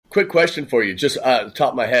quick question for you, just top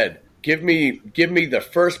of my head. Give me the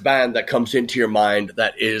first band that comes into your mind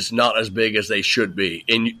that is not as big as they should be,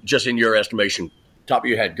 in your estimation. Top of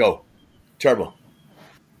your head, go. Turbo.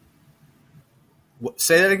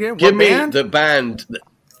 Say that again? Give me the band.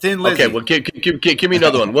 Thin Lizzy. Okay, well, give me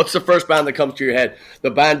another one. What's the first band that comes to your head? The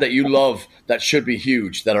band that you love that should be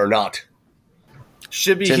huge, that are not.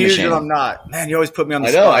 Should be huge, but I'm not. Man, you always put me on the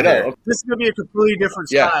spot. I know. Here. This is going to be a completely different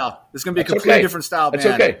style. This is going to be a completely different style band.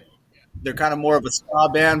 It's okay. They're kind of more of a ska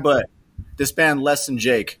band, but this band, Less Than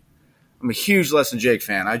Jake. I'm a huge Less Than Jake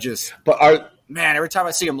fan. Every time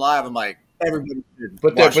I see them live, I'm like, everybody should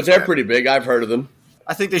watch But they're pretty big. I've heard of them.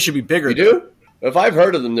 I think they should be bigger. You do? If I've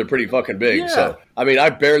heard of them, they're pretty fucking big. Yeah. So, I mean, I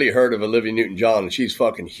barely heard of Olivia Newton-John, and she's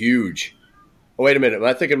fucking huge. Oh, wait a minute. Am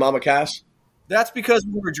I thinking Mama Cass? That's because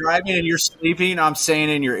when we're driving and you're sleeping, I'm saying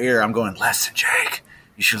in your ear, I'm going, Less Than Jake.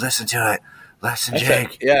 You should listen to it. Less Than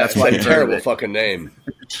Jake. That's why it's a terrible fucking name.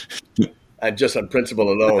 And just on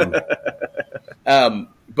principle alone.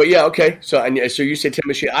 But yeah, okay. So you say Tin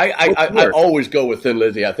Machine. I always go with Thin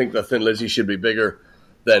Lizzy. I think the Thin Lizzy should be bigger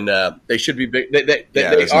than they should be big.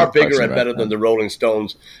 They are bigger and better than the Rolling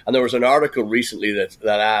Stones. And there was an article recently that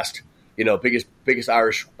asked, biggest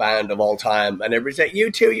Irish band of all time, and everybody said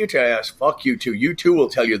U2. I asked, fuck U2. U2 will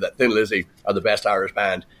tell you that Thin Lizzy are the best Irish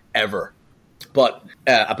band ever. But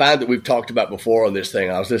a band that we've talked about before on this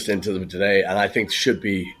thing, I was listening to them today, and I think should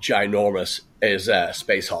be ginormous, is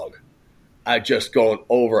Spacehog. I just going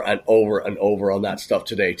over and over and over on that stuff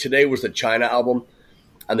today. Today was the China album,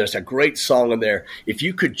 and there's a great song in there. If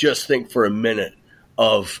you could just think for a minute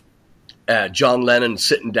of John Lennon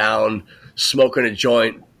sitting down, smoking a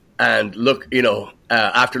joint, and look,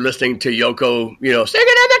 after listening to Yoko, singing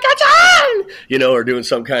in the guitar, or doing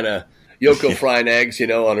some kind of Yoko frying eggs,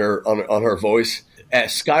 on her voice.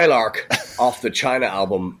 Skylark off the China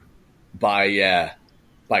album by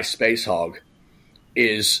Spacehog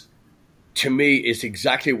is, to me, is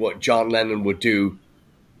exactly what John Lennon would do,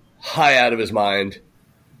 high out of his mind,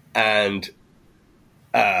 and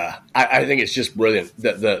I think it's just brilliant.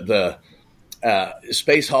 The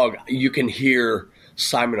Spacehog, you can hear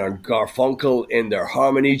Simon and Garfunkel in their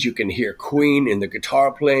harmonies. You can hear Queen in the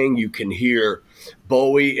guitar playing. You can hear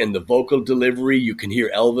Bowie in the vocal delivery. You can hear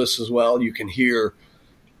Elvis as well. You can hear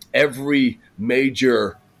every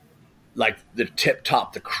major, like the tip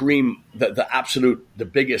top, the cream, the absolute, the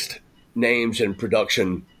biggest names in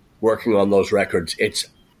production working on those records. It's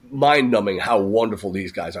mind-numbing how wonderful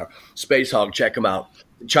these guys are. Spacehog, check them out.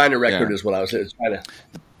 The China record is what I was trying to...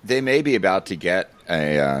 They may be about to get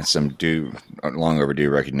some long overdue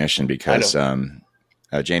recognition because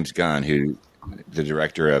James Gunn, who the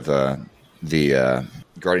director of the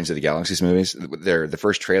Guardians of the Galaxy movies, the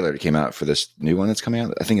first trailer that came out for this new one that's coming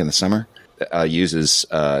out, I think in the summer, uses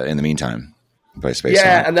In the Meantime by Space.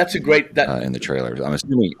 Yeah, and that's a great in the trailer. I'm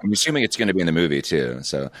assuming it's going to be in the movie too.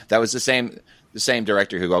 So that was the same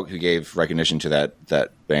director who gave recognition to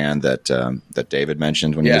that band that David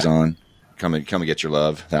mentioned when he was on. Come and Get Your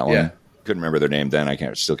Love. That one. Yeah. Couldn't remember their name then.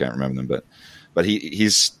 I still can't remember them. But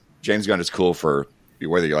he's James Gunn is cool for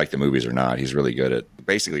whether you like the movies or not. He's really good at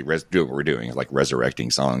basically do what we're doing, like resurrecting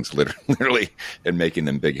songs, literally, and making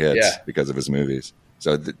them big hits because of his movies.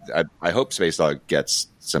 So I hope Spacehog gets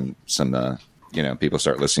some people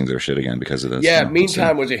start listening to their shit again because of this. Yeah,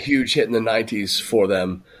 Meantime was a huge hit in the 90s for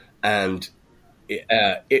them, and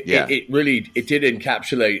it really did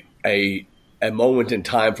encapsulate a moment in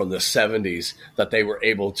time from the 70s that they were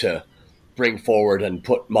able to bring forward and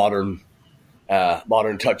put modern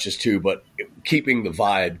touches to, but keeping the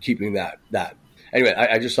vibe, keeping that. Anyway,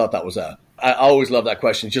 I just thought that was I always love that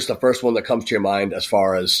question. It's just the first one that comes to your mind as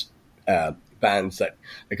far as bands that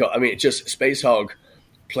go. I mean, just Spacehog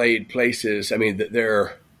played places. I mean,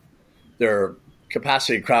 their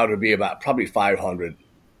capacity crowd would be about probably 500,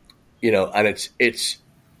 and it's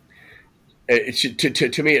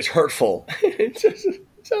to me, it's hurtful. It's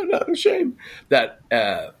a shame that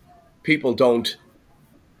people don't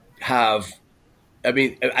have. I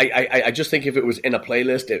mean, I just think if it was in a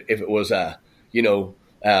playlist, if it was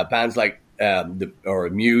bands like or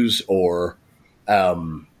Muse or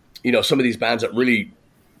some of these bands that really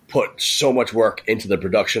put so much work into the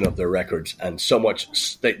production of their records and so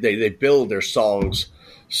much they build their songs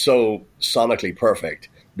so sonically perfect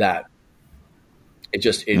that. It's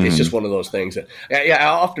just one of those things that I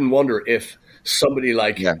often wonder if somebody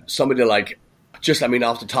like just, I mean,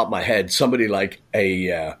 off the top of my head, somebody like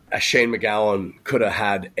a Shane MacGowan could have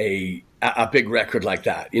had a big record like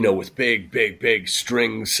that, with big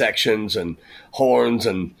string sections and horns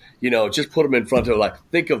and, just put them in front of,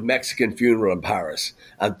 think of Mexican Funeral in Paris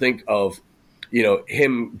and think of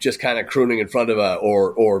him just kind of crooning in front of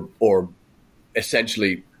or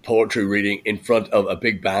essentially poetry reading in front of a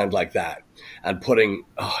big band like that, and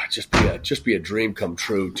just be a dream come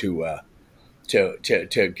true to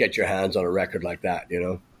get your hands on a record like that,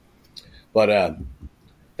 But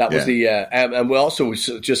that was the and we also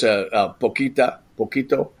just a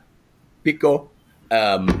poquito pico,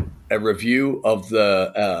 a review of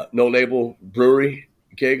the No Label Brewery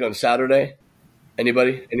gig on Saturday.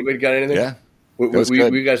 Anybody got anything? Yeah, were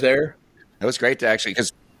you guys there? That was great to actually,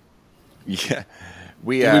 because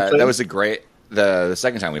that was the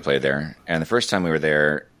second time we played there, and the first time we were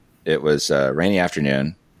there, it was a rainy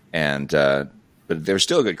afternoon, and but there was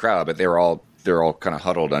still a good crowd, but they were all kind of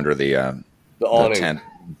huddled under the awning. Tent.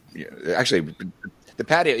 Actually, the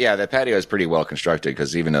patio, the patio is pretty well constructed,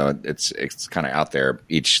 because even though it's kind of out there,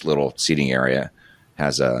 each little seating area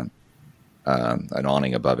has an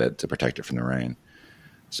awning above it to protect it from the rain.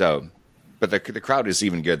 So, but the crowd is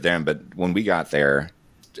even good then. But when we got there,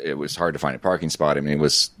 it was hard to find a parking spot. I mean, it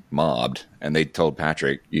was mobbed, and they told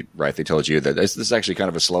Patrick, right? They told you that this is actually kind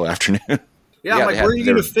of a slow afternoon. Yeah, I'm like, where are you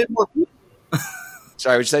going to fit more people?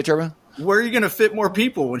 Sorry, what'd you say, Turbo? Where are you going to fit more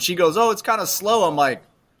people? When she goes, oh, it's kind of slow. I'm like,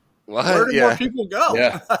 what? Where did more people go?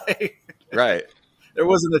 Yeah. Right. There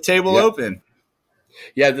wasn't a table open.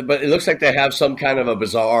 Yeah, but it looks like they have some kind of a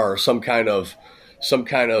bazaar, or some kind of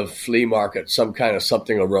flea market, some kind of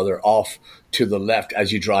something or other off to the left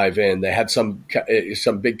as you drive in. They had some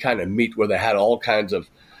big kind of meet where they had all kinds of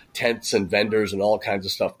tents and vendors and all kinds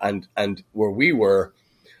of stuff. And where we were,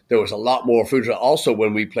 there was a lot more food. Also,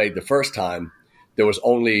 when we played the first time, there was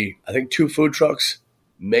only, I think, 2 food trucks,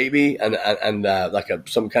 maybe, and like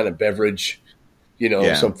some kind of beverage,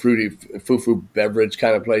 some fruity foo beverage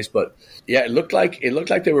kind of place. But yeah, it looked like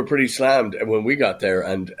they were pretty slammed when we got there,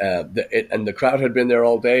 and the crowd had been there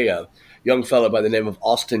all day. A young fella by the name of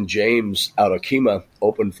Austin James out of Kemah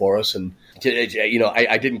opened for us, and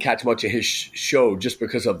I didn't catch much of his show just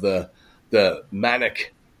because of the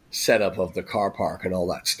manic setup of the car park and all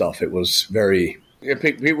that stuff. It was very.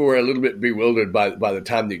 People were a little bit bewildered by the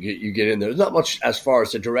time that you get in there. There's not much as far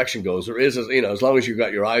as the direction goes. There is, as long as you've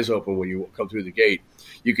got your eyes open when you come through the gate,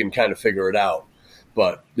 you can kind of figure it out.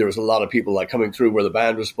 But there was a lot of people like coming through where the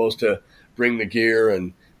band was supposed to bring the gear,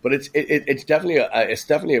 but it's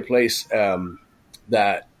definitely a place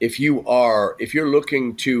that if you're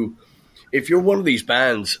one of these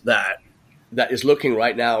bands that is looking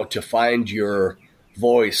right now to find your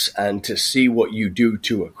voice and to see what you do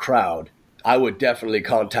to a crowd, I would definitely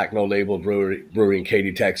contact No Label Brewery in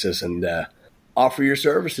Katy, Texas, and offer your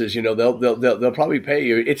services. They'll probably pay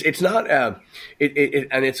you. It's not and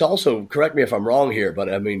it's also, correct me if I'm wrong here,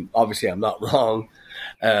 but I mean, obviously I'm not wrong.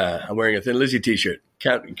 I'm wearing a Thin Lizzy t-shirt.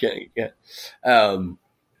 There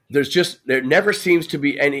never seems to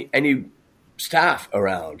be any staff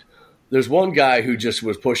around. There's one guy who just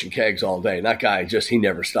was pushing kegs all day, and that guy he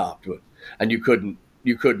never stopped. And you couldn't.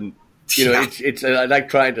 It's like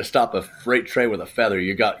trying to stop a freight train with a feather.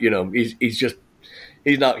 You got, he's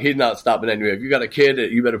not stopping anyway. If you got a kid,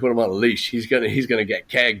 you better put him on a leash. He's gonna get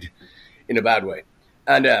kegged in a bad way.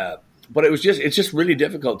 And but it's just really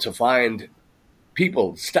difficult to find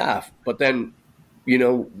staff. But then,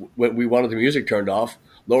 when we wanted the music turned off,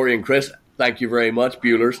 Lori and Chris, thank you very much,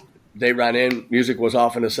 Bueller's. They ran in. Music was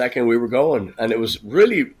off in a second. We were going, and it was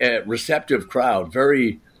really a receptive crowd.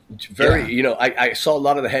 Very. I saw a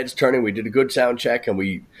lot of the heads turning. We did a good sound check, and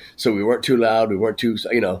we weren't too loud. We weren't too,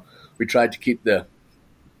 we tried to keep the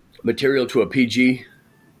material to a PG,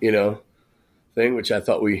 thing, which I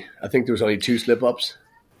think there was only 2 slip-ups.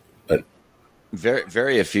 But very,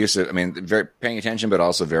 very effusive. I mean, very paying attention, but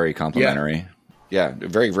also very complimentary. Yeah,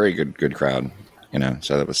 very, very good crowd.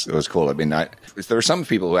 So it was cool. I mean, there were some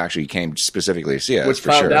people who actually came specifically to see us. Which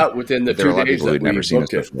found out within the 2 days there were a lot of people that who'd never seen us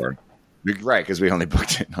before. Right, because we only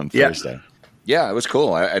booked it on Thursday. Yeah, it was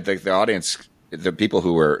cool. I think the audience, the people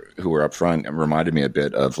who were up front, reminded me a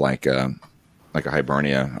bit of like a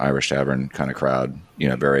Hibernia Irish Tavern kind of crowd.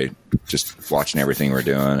 Very just watching everything we're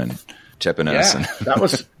doing and tipping us. And that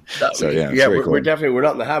was. So yeah, we're cool. definitely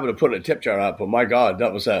not in the habit of putting a tip jar out, but my God, I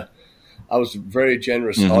was a very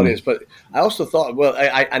generous audience. But I also thought,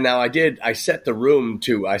 I set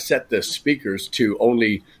the speakers to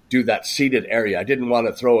only do that seated area. I didn't want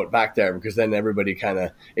to throw it back there because then everybody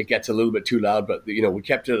it gets a little bit too loud, but we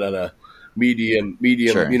kept it at a medium,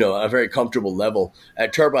 sure. A very comfortable level.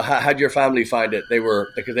 Turbo, how'd your family find it? They were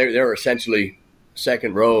essentially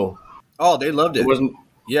second row. Oh, they loved it. It wasn't.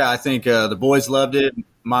 Yeah, I think the boys loved it.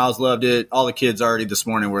 Miles loved it. All the kids already this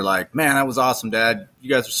morning were like, "Man, that was awesome, Dad. You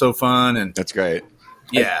guys are so fun." And that's great.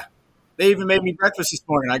 Yeah. They even made me breakfast this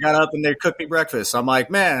morning. I got up and they cooked me breakfast. I'm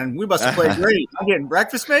like, man, we must have played great. I'm getting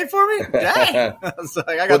breakfast made for me? Dang. I was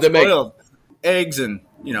like, I got spoiled. Eggs and,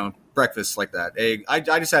 breakfast like that. I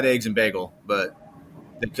just had eggs and bagel, but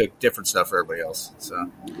they cooked different stuff for everybody else. So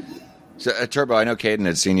Turbo, I know Caden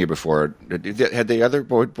had seen you before. Had the other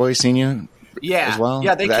boys seen you? Yeah. As well?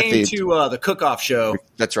 Yeah, they came to the cook-off show.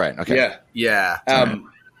 That's right. Okay. Yeah.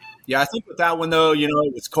 Yeah, I think with that one, though, it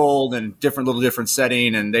was cold and different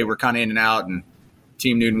setting, and they were kind of in and out, and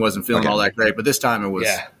Team Newton wasn't feeling all that great. But this time it was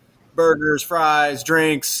burgers, fries,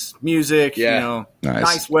 drinks, music,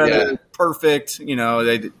 nice weather, perfect.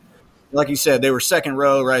 They, like you said, they were second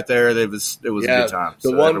row right there. It was a good time.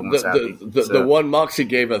 The one Moxie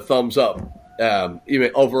gave a thumbs up,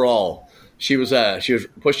 even overall. She was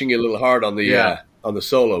pushing you a little hard on the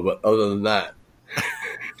solo, but other than that.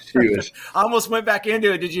 I almost went back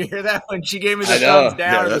into it. Did you hear that when she gave me the thumbs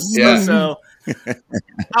down? So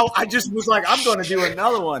I just was like, I'm going to do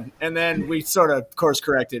another one. And then we sort of course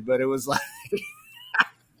corrected, but it was like,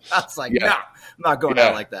 I was like, no, I'm not going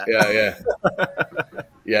out like that.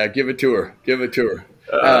 Yeah, give it to her.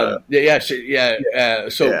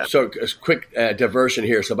 So a quick diversion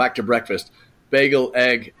here. So back to breakfast. Bagel,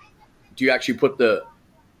 egg. Do you actually put the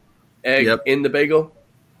egg in the bagel?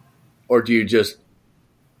 Or do you just...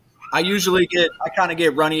 I kind of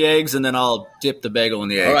get runny eggs, and then I'll dip the bagel in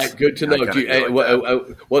the eggs. All right, good to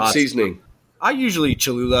know. What seasoning? I usually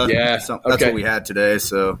Cholula. Yeah, that's what we had today.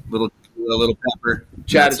 So a little pepper.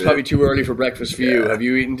 Chad, it's probably too early for breakfast for you. Have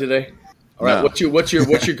you eaten today? All right. No. What's your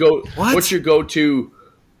go-to?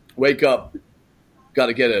 Wake up. Got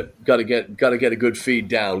to get a good feed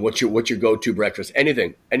down. What's your go-to breakfast?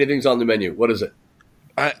 Anything's on the menu. What is it?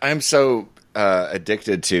 I'm so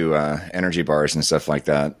addicted to energy bars and stuff like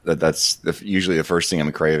that. That's usually the first thing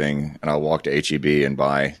I'm craving, and I'll walk to HEB and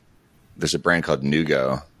buy. There's a brand called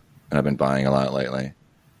Nugo, and I've been buying a lot lately.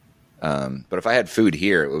 But if I had food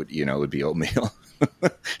here, it would be oatmeal.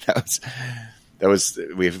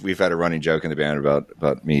 We've had a running joke in the band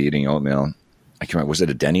about me eating oatmeal. I can't remember, was it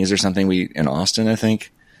a Denny's or something in Austin, I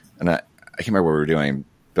think? And I can't remember what we were doing,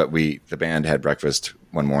 but the band had breakfast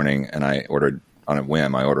one morning, and I ordered on a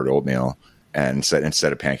whim. I ordered oatmeal. And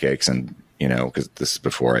instead of pancakes, and because this is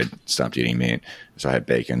before I stopped eating meat, so I had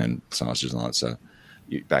bacon and sausages and all that. So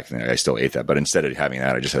back then I still ate that, but instead of having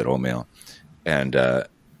that, I just had oatmeal. And I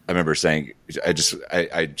remember saying, I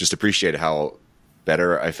just appreciated how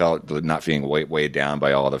better I felt not being weighed down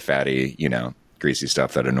by all the fatty, greasy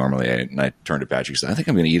stuff that I normally ate. And I turned to Patrick and said, I think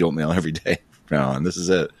I'm going to eat oatmeal every day from now on. This is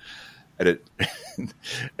it. And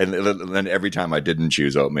then every time I didn't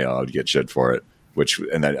choose oatmeal, I would get shit for it.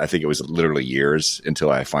 I think it was literally years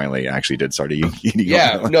until I finally actually did start eating.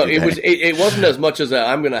 Yeah, no, it wasn't as much as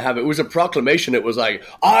I'm going to have it. It was a proclamation. It was like,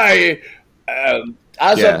 I,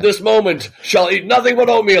 of this moment, shall eat nothing but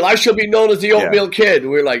oatmeal. I shall be known as the oatmeal kid.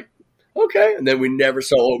 And we were like, okay, and then we never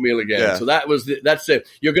saw oatmeal again. Yeah. So that's it.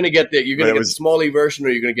 You're going to get the Smalley version, or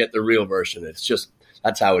you're going to get the real version. It's just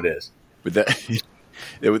that's how it is. But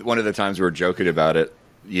one of the times we were joking about it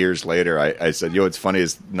years later, I said, it's funny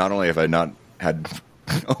is not only have I not had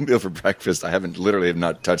oatmeal for breakfast, I have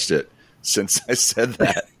not touched it since I said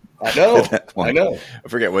that. I know. I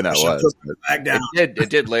forget when that was. It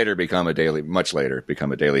did later become much later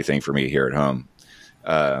become a daily thing for me here at home.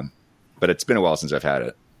 But it's been a while since I've had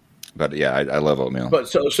it. But yeah, I love oatmeal. But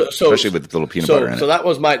so especially with a little peanut butter in it. So that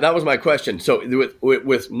was my question. So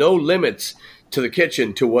with no limits to the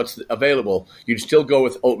kitchen to what's available, you'd still go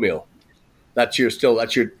with oatmeal. I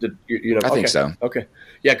think so. Okay.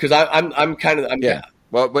 Yeah, because I'm kind of yeah.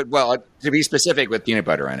 Well, to be specific, with peanut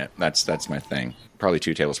butter in it. That's my thing. Probably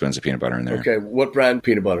 2 tablespoons of peanut butter in there. Okay. What brand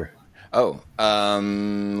peanut butter? Oh,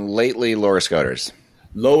 lately Laura Scudder's.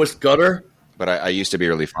 Lois Gutter? But I used to be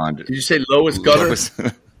really fond. Did you say Lois Gutter?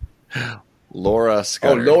 Laura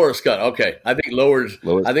Scudder. Oh, Laura Scudder. Okay. I think Lois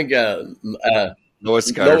Scudder.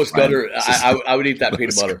 Lois Gutter. I would eat that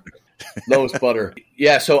peanut butter. Lois butter.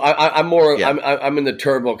 Yeah, so I'm more. Yeah. I'm in the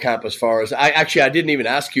Turbo camp as far as I didn't even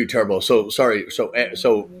ask you, Turbo. So sorry.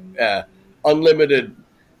 So unlimited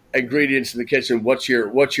ingredients in the kitchen. What's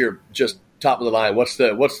your just top of the line? What's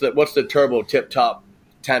the Turbo tip top,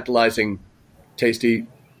 tantalizing, tasty?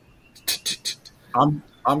 I'm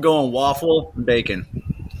going waffle and bacon.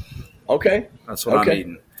 Okay, that's what I'm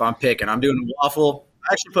eating. If I'm picking, I'm doing a waffle.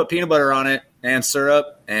 I actually put peanut butter on it and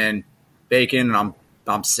syrup and bacon, and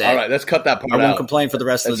I'm set. All right, let's cut that part out. I won't complain for the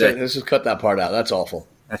rest of the day. Let's just cut that part out. That's awful.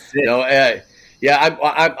 That's it. No way.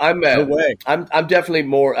 I'm definitely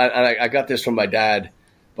more. And I got this from my dad,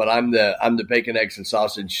 but I'm the bacon, eggs, and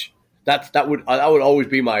sausage. That would always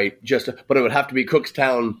be my but it would have to be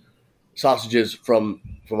Cookstown sausages from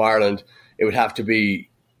Ireland, it would have to be,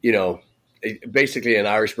 basically an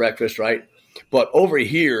Irish breakfast, right? But over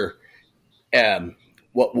here,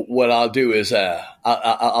 what I'll do is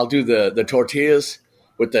I'll do the tortillas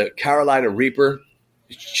with the Carolina Reaper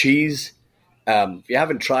cheese. If you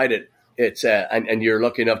haven't tried it, it's and you're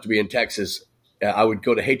lucky enough to be in Texas, I would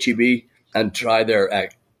go to HEB and try their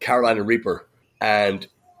Carolina Reaper, and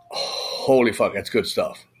holy fuck, that's good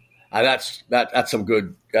stuff. And that's some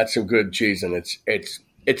good cheese, and it's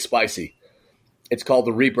spicy. It's called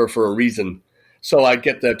the Reaper for a reason. So I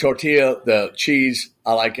get the tortilla, the cheese.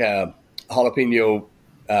 I like jalapeno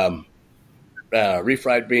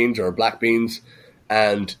refried beans or black beans,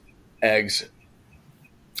 and eggs.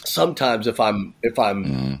 Sometimes if I'm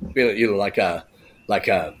feeling like a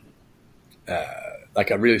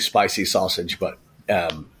really spicy sausage, but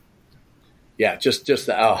that's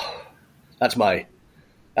my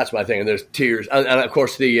thing. And there's tears, and of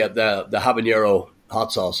course the habanero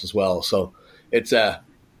hot sauce as well. So it's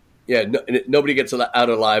nobody gets out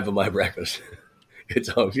alive on my breakfast. It's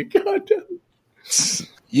always goddamn.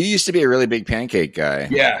 You used to be a really big pancake guy.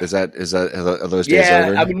 Yeah. Are those days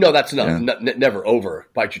over? I mean, no, that's never over.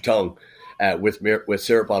 Bite your tongue with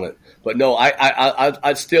syrup on it. But no,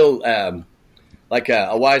 I'd still like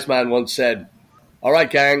a wise man once said, "All right,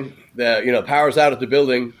 gang, the power's out at the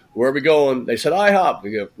building. Where are we going?" They said, "IHOP."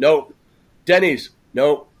 We go, "No." "Denny's."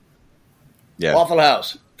 "No." Yeah. "Waffle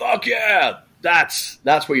House." "Fuck yeah." That's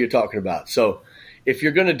what you're talking about. So if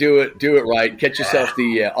you're going to do it right. Get yourself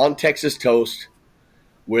the on Texas toast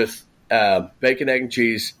with bacon, egg, and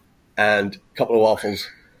cheese, and a couple of waffles.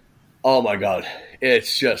 Oh my God,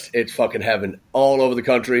 it's fucking heaven all over the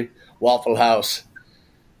country. Waffle House,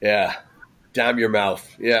 yeah. Damn your mouth,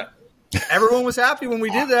 yeah. Everyone was happy when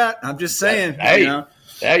we did that. I'm just saying. I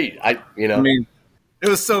mean, it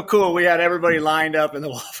was so cool. We had everybody lined up in the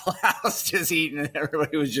Waffle House just eating, and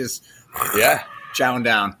everybody was just chowing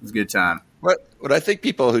down. It was a good time. What I think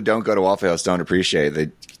people who don't go to Waffle House don't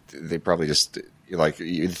appreciate, they probably just like,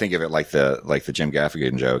 you think of it like the Jim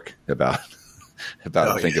Gaffigan joke about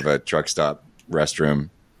think of a truck stop restroom.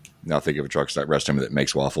 Now think of a truck stop restroom that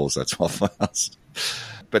makes waffles. That's Waffle House.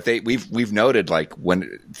 But we've noted, like,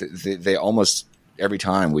 when they almost every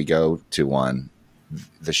time we go to one,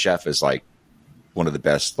 the chef is like one of the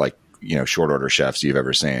best, like, short order chefs you've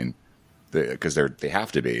ever seen, because they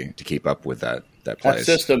have to be to keep up with that place. That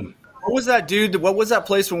system. What was that, dude? What was that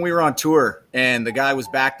place when we were on tour and the guy was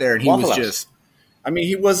back there and he Waffle was House. just, I mean,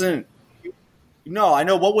 he wasn't. No, I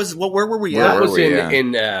know. Where were we That at? was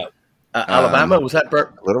in Alabama. Was that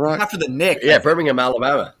Little Rock? After the Nick. Yeah, Birmingham,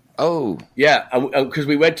 Alabama. Oh, yeah, because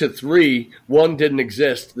we went to 3. One didn't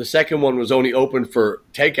exist. The second one was only open for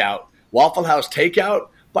takeout. Waffle House takeout?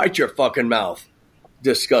 Bite your fucking mouth.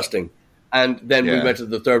 Disgusting. And then we went to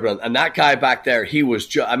the third one. And that guy back there, he was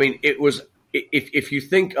it was, if you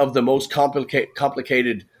think of the most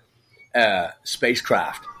complicated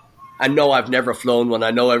spacecraft, I know I've never flown one.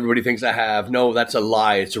 I know everybody thinks I have. No, that's a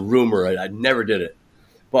lie. It's a rumor. I never did it.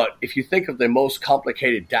 But if you think of the most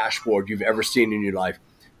complicated dashboard you've ever seen in your life,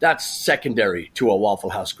 that's secondary to a Waffle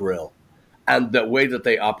House grill. And the way that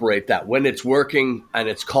they operate that, when it's working and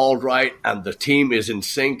it's called right and the team is in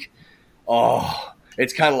sync,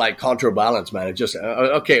 it's kind of like counterbalance, man. It just,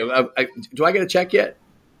 okay, do I get a check yet?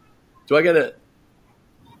 Do I get a...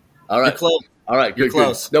 All right. You're close. All right, You're good,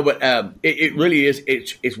 close. Good. No, but it really is.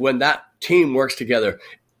 It's when that team works together.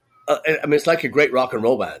 I mean, it's like a great rock and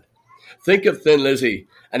roll band. Think of Thin Lizzy,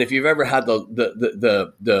 and if you've ever had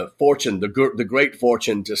the fortune, the great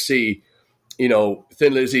fortune to see,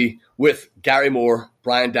 Thin Lizzy with Gary Moore,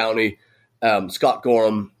 Brian Downey, Scott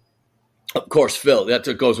Gorham, of course Phil. That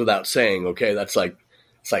goes without saying. Okay, it's like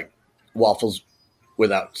waffles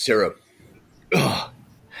without syrup.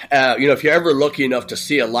 If you're ever lucky enough to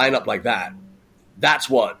see a lineup like that, that's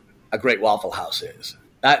what a great Waffle House is.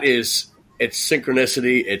 That is, it's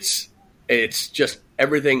synchronicity. It's just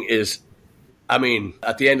everything is. I mean,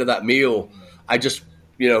 at the end of that meal, I just,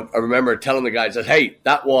 I remember telling the guys that, hey,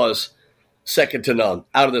 that was second to none,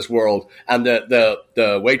 out of this world. And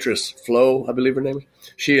the waitress, Flo, I believe her name is,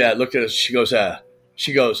 she looked at us. She goes,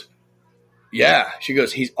 yeah. She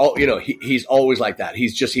goes, he's always like that.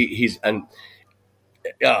 He's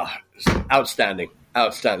outstanding.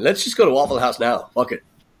 Let's just go to Waffle House now. Fuck it.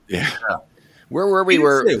 Yeah. Where were we?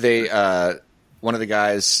 Where they? One of the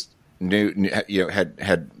guys had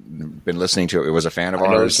been listening to it. It was a fan of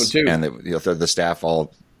ours, and the staff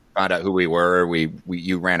all found out who we were.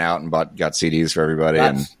 You ran out and got CDs for everybody,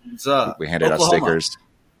 and we handed out stickers.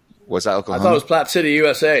 Was that Oklahoma? I thought it was Platte City,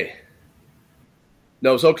 USA.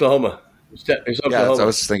 No, it was Oklahoma. It's Oklahoma. Yeah, I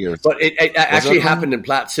was thinking. But it actually happened in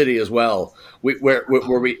Platte City as well. Where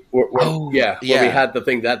we had the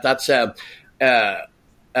thing that's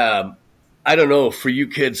I don't know, for you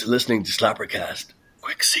kids listening to Slappercast,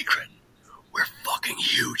 quick secret, we're fucking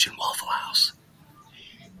huge in Waffle House.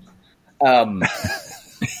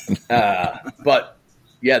 But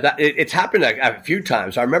yeah, it's happened a few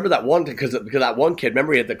times. I remember that one because that one kid.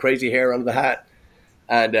 Remember, he had the crazy hair under the hat,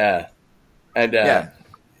 and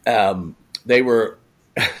they were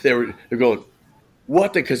going,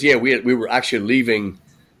 what? Because we were actually leaving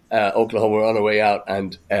Oklahoma. We were on our way out,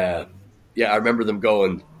 and I remember them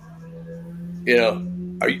going,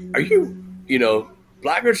 are you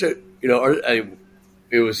blackguards? It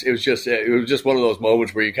was just one of those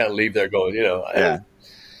moments where you kind of leave there going,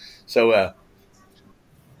 So,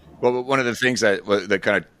 well, one of the things that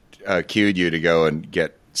kind of cued you to go and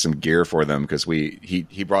get some gear for them, because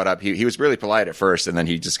he brought up he was really polite at first, and then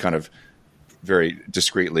he just kind of very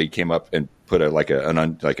discreetly came up and put a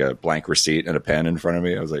blank receipt and a pen in front of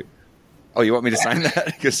me. I was like, "Oh, you want me to sign that?"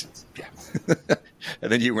 Because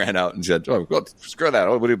and then you ran out and said, "Oh, well, screw that!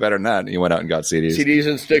 We'll do better than that." And you went out and got CDs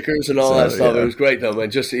and stickers and all that stuff. Yeah. It was great though,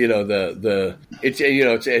 and just it's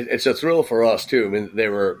a thrill for us too. I mean, they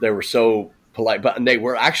were so polite, and they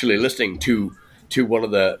were actually listening to one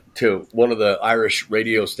of the Irish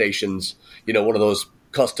radio stations. One of those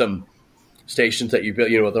custom stations that you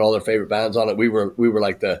built, with all their favorite bands on it. We were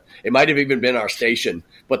like it might have even been our station,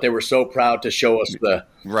 but they were so proud to show us the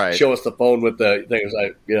phone with the things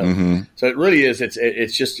Mm-hmm. So it really is.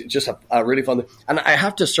 It's just a really fun thing. And I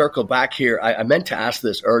have to circle back here. I meant to ask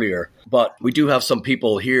this earlier, but we do have some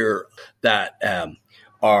people here that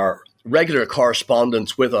are regular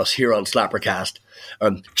correspondents with us here on Slappercast.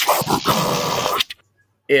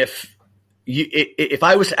 If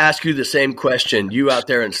I was to ask you the same question, you out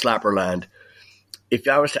there in Slapperland, if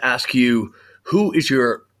I was to ask you, who is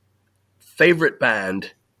your favorite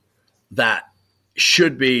band that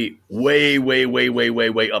should be way, way, way, way, way,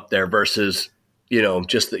 way up there versus,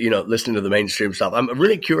 just listening to the mainstream stuff? I'm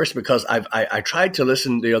really curious because I tried to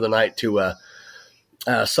listen the other night to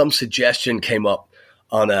some suggestion came up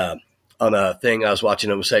on a thing I was watching.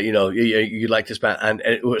 It was say, you like this band, and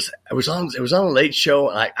it was on a late show.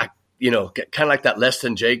 And I kind of like that Less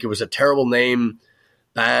Than Jake. It was a terrible name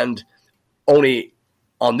band. Only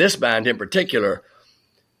on this band in particular,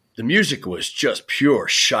 the music was just pure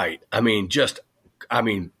shite. I don't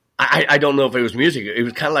know if it was music. It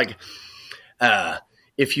was kind of like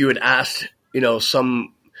if you had asked,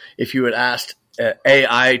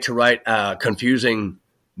 AI to write a confusing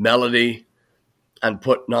melody and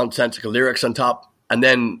put nonsensical lyrics on top, and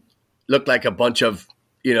then looked like a bunch of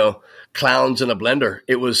clowns in a blender.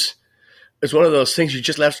 It's one of those things you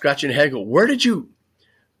just left scratching your head. Go, where did you?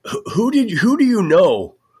 Who do you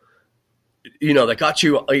know? That got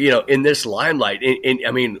you in this limelight.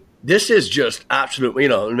 This is just absolutely,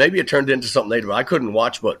 maybe it turned into something later. I couldn't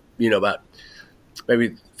watch, but, about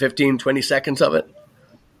maybe 15, 20 seconds of it.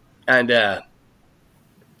 And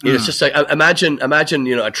it's just like, imagine,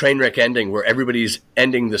 a train wreck ending where everybody's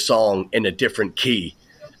ending the song in a different key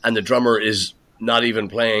and the drummer is not even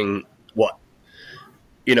playing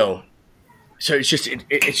so it's just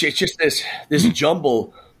this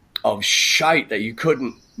jumble of shite that you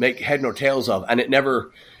couldn't make head nor tails of, and it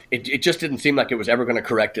just didn't seem like it was ever going to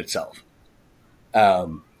correct itself.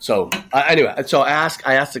 So I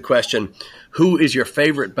asked the question, who is your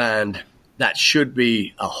favorite band that should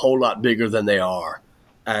be a whole lot bigger than they are?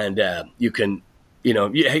 And you can, you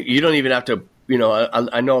don't even have to,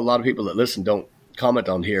 I know a lot of people that listen don't comment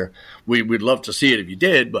on here. We'd love to see it if you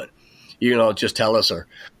did, but just tell us or.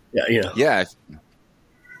 Yeah.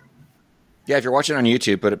 If you're watching on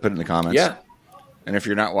YouTube, put it in the comments. Yeah. And if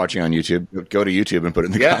you're not watching on YouTube, go to YouTube and put it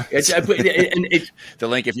in the comments. The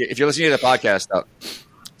link, if you're listening to the podcast,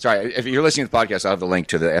 if you're listening to the podcast, I'll have the link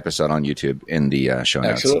to the episode on YouTube in the show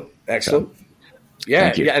notes. Excellent. So,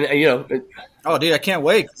 yeah. And oh, dude, I can't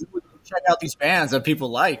wait. Check out these bands that people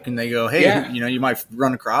like, and they go, hey, you might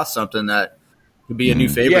run across something that could be a new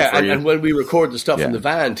favorite for you. And when we record the stuff in the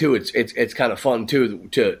van too, it's kind of fun too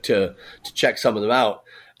to check some of them out.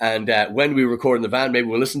 And when we record in the van, maybe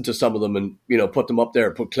we'll listen to some of them and put them up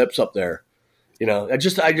there, put clips up there. I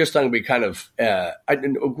just think it'd be kind of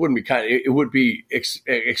it would be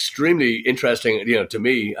extremely interesting. To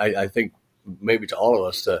me, I think maybe to all of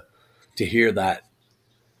us to hear that.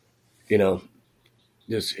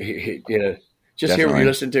 Just hear what you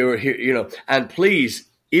listen to, or hear, and please.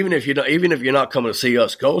 Even if you're not coming to see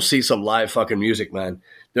us, go see some live fucking music, man.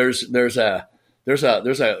 There's a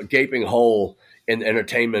gaping hole in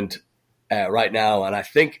entertainment right now, and I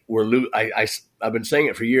think I've been saying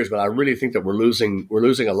it for years, but I really think that we're losing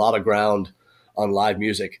a lot of ground on live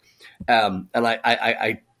music, and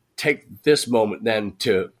I take this moment then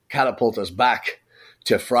to catapult us back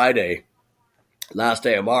to Friday, last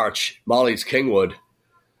day of March, Molly's Kingwood,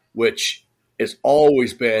 which has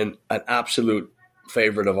always been an absolute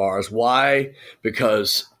favorite of ours. Why?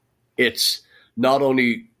 Because it's not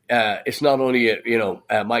only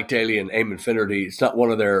Mike Daly and Eamon Finnerty. It's not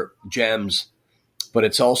one of their gems, but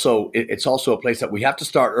it's also a place that we have to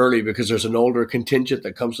start early because there's an older contingent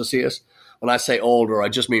that comes to see us. When I say older, I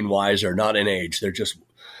just mean wiser, not in age. They're just,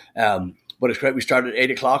 but it's great. We started at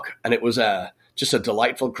 8:00, and it was just a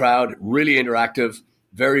delightful crowd, really interactive,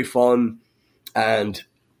 very fun, and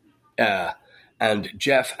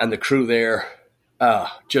Jeff and the crew there,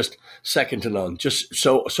 just second to none. Just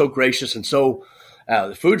so gracious, and so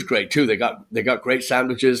the food's great too. They got great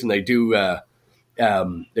sandwiches, and they do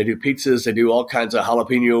pizzas. They do all kinds of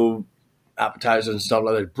jalapeno appetizers and stuff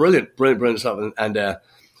like that. Brilliant stuff, and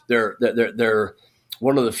they're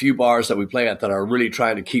one of the few bars that we play at that are really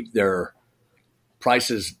trying to keep their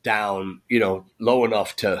prices down, low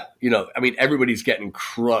enough to, everybody's getting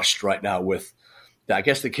crushed right now with, I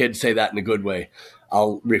guess the kids say that in a good way.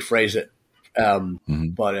 I'll rephrase it.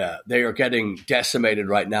 But they are getting decimated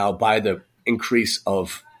right now by the increase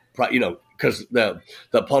of, because the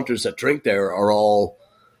punters that drink there are all,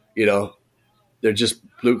 they're just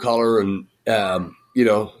blue collar and,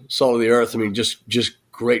 salt of the earth. I mean, just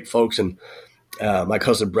great folks. And my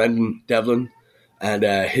cousin Brendan Devlin and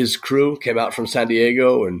his crew came out from San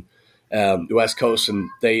Diego and the West Coast, and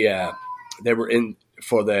they were in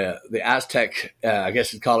for the Aztec, I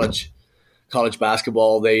guess it's college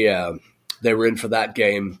basketball. They were in for that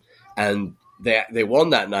game, and they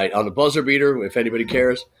won that night on a buzzer beater, if anybody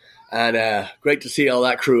cares. And great to see all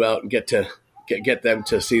that crew out and get them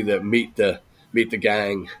to see meet the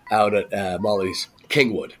gang out at Molly's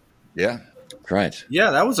Kingwood. Yeah, right.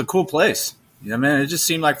 Yeah, that was a cool place. Yeah, man, it just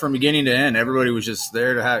seemed like from beginning to end, everybody was just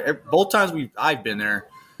there to have. Both times I've been there,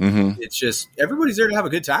 it's just everybody's there to have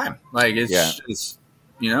a good time. Like it's fun.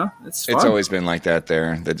 It's always been like that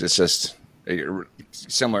there. That it's just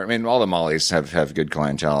similar. I mean, all the Mollies have good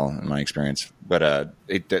clientele in my experience, but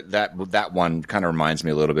that one kind of reminds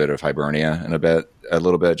me a little bit of Hibernia a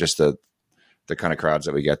little bit, just the kind of crowds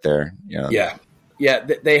that we get there. Yeah,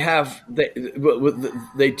 they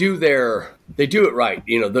do it right.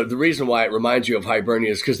 The reason why it reminds you of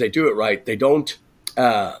Hibernia is because they do it right. They don't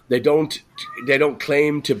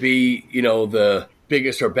claim to be, the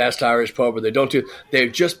biggest or best Irish pub, or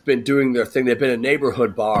they've just been doing their thing. They've been a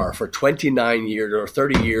neighborhood bar for 29 years or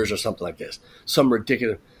 30 years or something like this. Some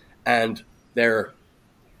ridiculous. And they're,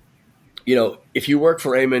 if you work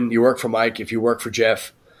for Eamon, you work for Mike, if you work for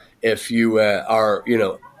Jeff, if you are,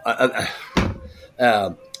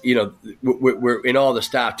 we're in all the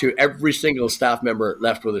staff too. Every single staff member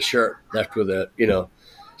left with a shirt, left with a,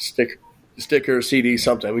 sticker, CD,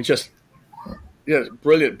 something. We just,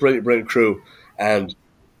 brilliant crew. And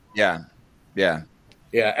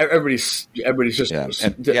everybody's just,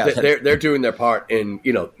 they're doing their part in,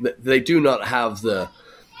 they do not have the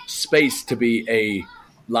space to be a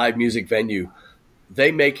live music venue.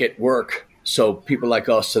 They make it work. So people like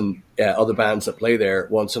us and other bands that play there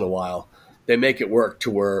once in a while, they make it work to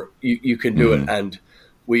where you can do it. And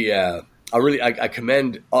we, I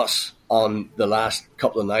commend us on the last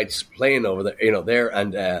couple of nights playing over there, there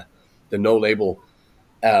and the No Label,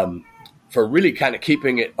 for really kind of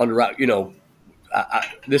keeping it under wrap.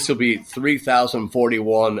 This will be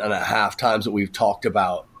 3,041 and a half times that we've talked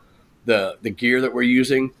about the gear that we're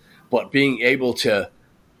using, but being able to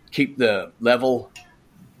keep the level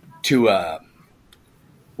to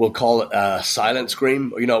we'll call it a silent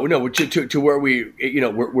scream, to where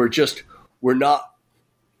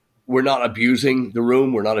we're not abusing the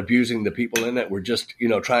room. We're not abusing the people in it. We're just,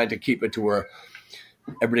 trying to keep it to where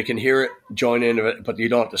everybody can hear it, join in, but you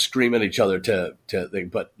don't have to scream at each other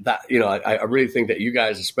but that, I really think that you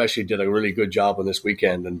guys especially did a really good job on this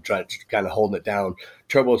weekend and trying to kind of holding it down.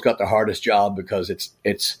 Turbo's got the hardest job because it's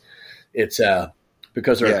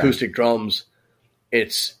because they're acoustic drums.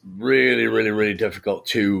 It's really, really, really difficult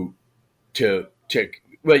to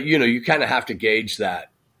well, you kind of have to gauge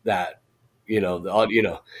that, if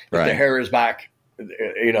their hair is back,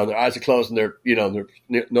 their eyes are closed and their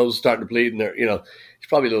nose is starting to bleed and it's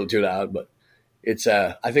probably a little too loud, but it's,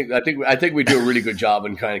 I think we do a really good job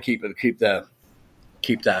in kind of keep that,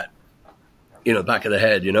 back of the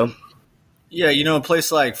head, Yeah. A place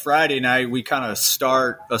like Friday night, we kind of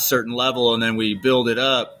start a certain level and then we build it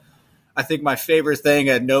up. I think my favorite thing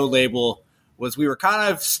at No Label was we were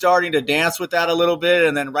kind of starting to dance with that a little bit,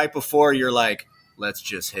 and then right before you're like, let's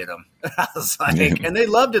just hit them. I was like, and they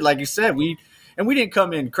loved it, like you said. We didn't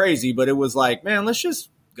come in crazy, but it was like, man, let's just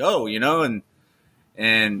go, and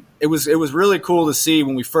it was really cool to see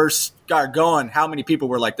when we first got going how many people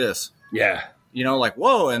were like this. Yeah. Like,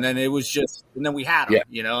 whoa. And then it was just, and then we had them,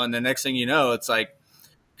 and the next thing you know, it's like,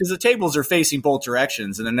 because the tables are facing both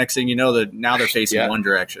directions. And the next thing you know, that now they're facing one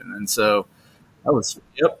direction. And so that was,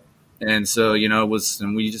 And so, it was,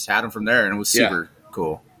 and we just had them from there, and it was super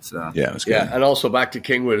cool. So, yeah, it was good. Yeah. And also back to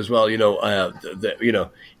Kingwood as well,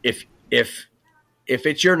 if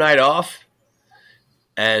it's your night off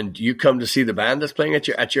and you come to see the band that's playing at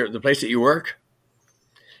the place that you work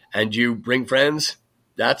and you bring friends,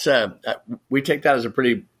 that's we take that as a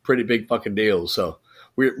pretty big fucking deal. So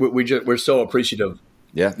we're so appreciative.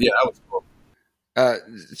 Yeah, that was cool.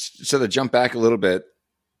 So to jump back a little bit,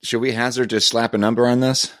 should we hazard to slap a number on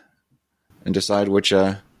this and decide which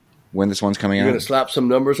when this one's coming out? You're going to slap some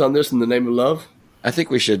numbers on this in the name of love? I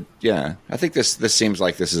think we should. Yeah, I think this seems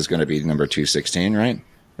like this is going to be number 216, right?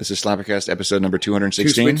 This is Slappercast episode number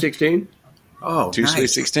 216. 2 Sweet 16. Oh, Too Sweet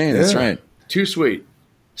 16. That's right. Too Sweet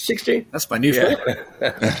 16. That's my new favorite.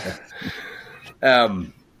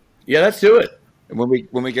 Let's do it.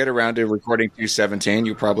 When we get around to recording 217,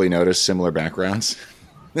 you probably notice similar backgrounds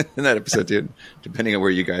in that episode, dude. Depending on where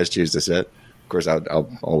you guys choose to sit. Of course, I'll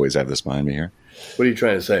always have this behind me here. What are you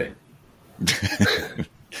trying to say?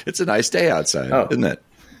 It's a nice day outside, isn't it?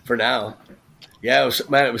 For now. Yeah, it was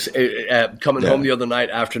coming home the other night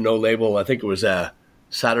after No Label. I think it was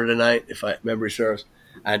Saturday night, if my memory serves.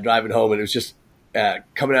 And driving home, and it was just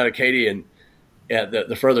coming out of Katy, and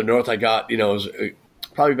the further north I got, it was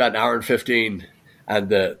probably about an hour and 15, and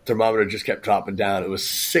the thermometer just kept dropping down. It was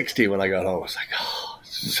 60 when I got home. I was like, oh,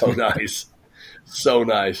 so nice. So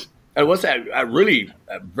nice. And it was a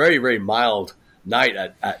very, very mild night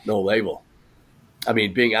at No Label. I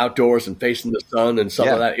mean, being outdoors and facing the sun and stuff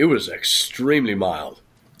like that, it was extremely mild.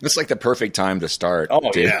 It's like the perfect time to start.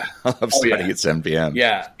 Oh, yeah. Starting at 7 p.m.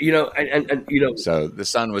 Yeah. And so the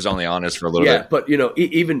sun was only on us for a little bit. Yeah, but,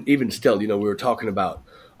 even still, we were talking about,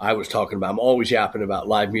 I'm always yapping about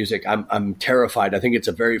live music. I'm terrified. I think it's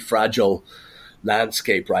a very fragile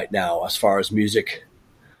landscape right now as far as music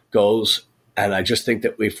goes. And I just think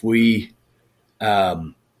that if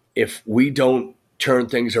we don't turn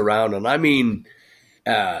things around, and I mean,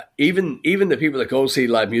 even the people that go see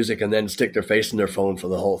live music and then stick their face in their phone for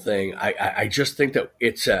the whole thing, I just think that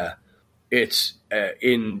it's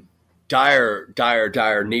in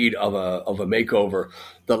dire need of a makeover.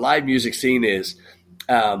 The live music scene is,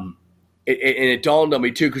 and it dawned on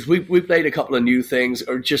me too, because we played a couple of new things,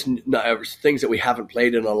 or just things that we haven't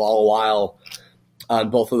played in a long while on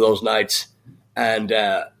both of those nights, and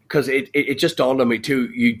because it just dawned on me too,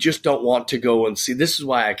 you just don't want to go and see. This is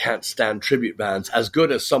why I can't stand tribute bands, as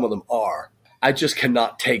good as some of them are. I just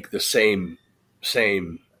cannot take the same.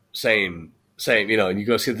 And you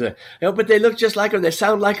go see but they look just like them, they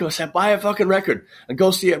sound like them. I said, buy a fucking record and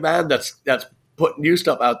go see a band that's putting new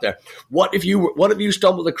stuff out there. What if you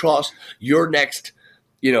stumbled across your next,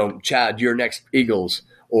 Chad, your next Eagles,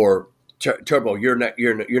 or Turbo, your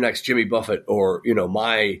next Jimmy Buffett, or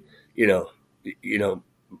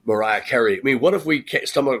Mariah Carey. I mean, what if we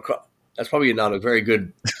stumbled across? That's probably not a very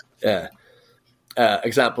good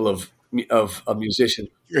example of a musician.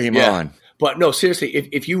 Dream on. But no, seriously,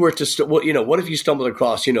 if you were to, what if you stumbled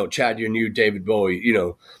across, Chad, your new David Bowie,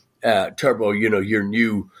 Turbo, your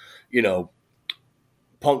new,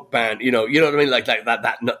 punk band, you know what I mean? Like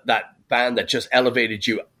that band that just elevated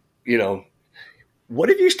you, What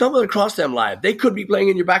if you stumbled across them live? They could be playing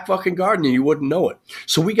in your back fucking garden and you wouldn't know it.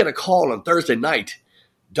 So we get a call on Thursday night,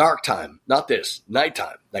 dark time, not this,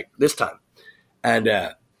 nighttime, like this time. And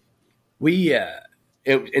and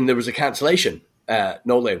there was a cancellation,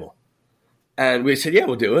 No Label. And we said, yeah,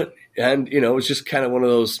 we'll do it. And, it was just kind of one of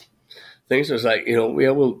those things. It was like,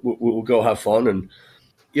 we'll go have fun. And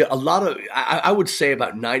a lot of, I would say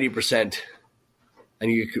about 90%,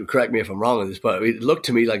 and you could correct me if I'm wrong on this, but it looked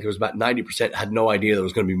to me like there was about 90% had no idea there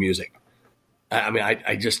was going to be music. I mean,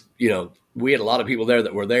 I just, we had a lot of people there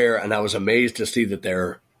that were there, and I was amazed to see that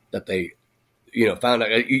they found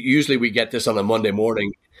out. Usually we get this on a Monday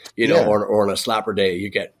morning, or on a slapper day. You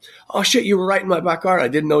get, oh shit, you were right in my back garden. I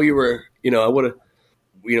didn't know you were. I would have.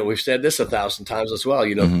 We've said this 1,000 times as well.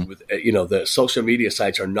 With, the social media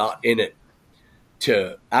sites are not in it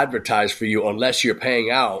to advertise for you unless you're paying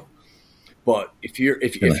out. But if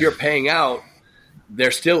you're paying out,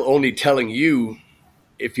 they're still only telling you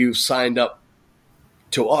if you've signed up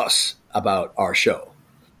to us about our show.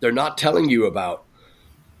 They're not telling you about,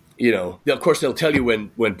 of course they'll tell you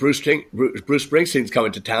when Bruce Springsteen's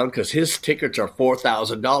coming to town because his tickets are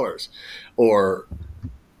 $4,000, or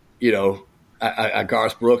a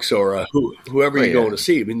Garth Brooks or whoever you're going to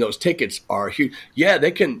see. I mean, those tickets are huge. Yeah,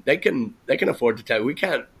 they can afford to tell you we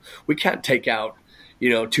can't take out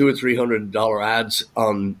 $200 or $300 ads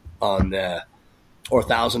on or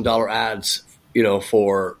 $1,000 ads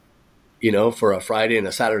for a Friday and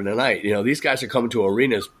a Saturday night. These guys are coming to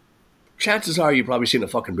arenas. Chances are you've probably seen a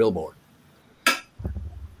fucking billboard.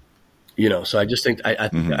 So I just think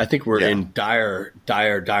I think we're in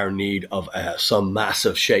dire need of some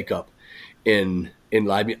massive shakeup in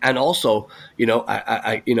live music. And also,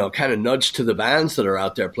 I kind of nudge to the bands that are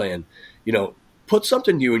out there playing, put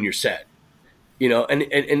something new in your set, and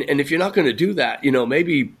if you're not going to do that,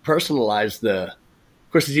 maybe personalize of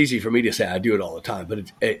course it's easy for me to say, I do it all the time,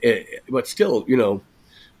 but but still,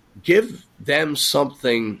 give them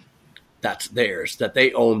something that's theirs, that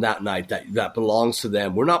they own that night, that belongs to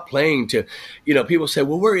them. We're not playing to, people say,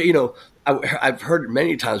 well, I've heard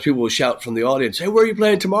many times people will shout from the audience, hey, where are you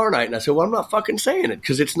playing tomorrow night? And I say, well, I'm not fucking saying it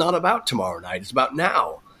because it's not about tomorrow night. It's about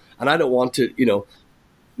now. And I don't want to,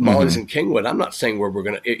 Molly's and Kingwood. I'm not saying where we're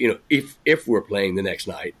going to, if we're playing the next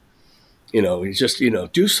night, it's just,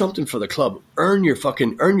 do something for the club. Earn your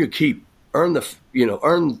keep. Earn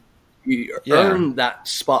earn that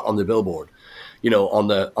spot on the billboard. In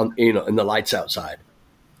the lights outside.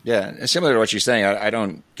 Yeah, similar to what you're saying, I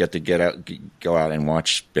don't get to go out and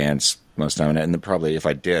watch bands most of the time, and probably if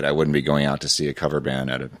I did, I wouldn't be going out to see a cover band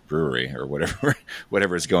at a brewery or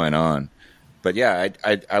whatever is going on. But yeah,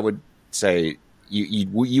 I would say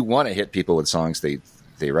you want to hit people with songs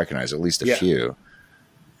they recognize, at least a few.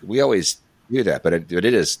 We always do that, but it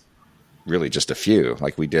is really just a few.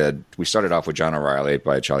 Like we started off with John O'Reilly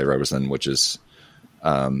by Charlie Roberson, which is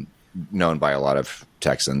known by a lot of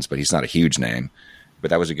Texans, but he's not a huge name. But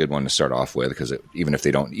that was a good one to start off with because even if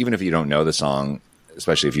you don't know the song,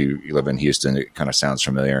 especially if you live in Houston, it kind of sounds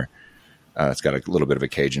familiar. It's got a little bit of a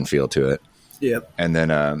Cajun feel to it. Yep. And then,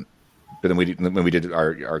 but then when we did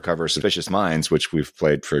our cover of Suspicious Minds, which we've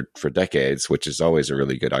played for decades, which is always a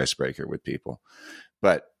really good icebreaker with people.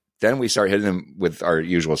 But then we start hitting them with our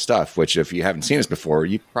usual stuff, which if you haven't seen us before,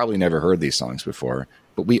 you probably never heard these songs before,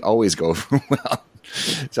 but we always go over well.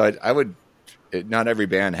 So I would. Not every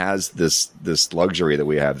band has this luxury that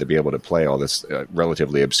we have to be able to play all this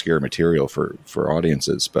relatively obscure material for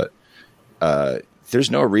audiences. But there's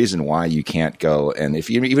no reason why you can't go and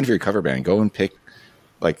even if you're a cover band, go and pick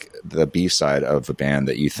like the B side of a band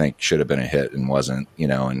that you think should have been a hit and wasn't,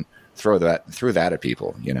 and throw that at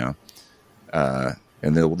people,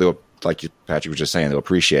 and they'll like Patrick was just saying, they'll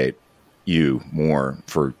appreciate you more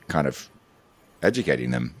for kind of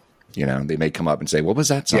educating them. They may come up and say, "What was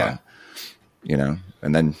that song?" Yeah.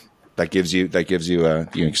 And then that gives you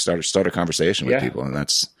start a conversation with people, and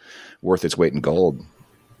that's worth its weight in gold.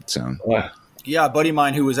 So yeah, a buddy of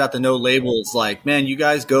mine who was at the No Labels, like, man, you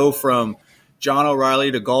guys go from John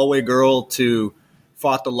O'Reilly to Galway Girl to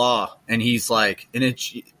Fought the Law, and he's like,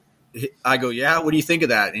 I go, yeah, what do you think of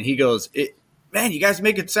that? And he goes, man, you guys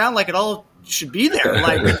make it sound like it all should be there.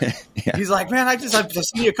 Like, He's like, man, I've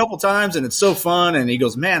seen you a couple times and it's so fun. And he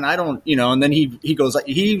goes, man, I don't, and then he goes,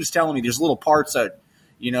 he was telling me there's little parts that,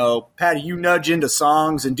 Patty, you nudge into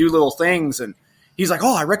songs and do little things. And he's like,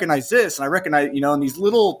 oh, I recognize this. And I recognize, and these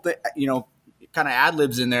little, kind of ad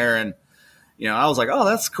libs in there. And, I was like, oh,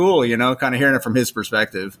 that's cool, kind of hearing it from his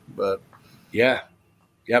perspective. But yeah.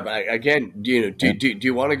 But again, do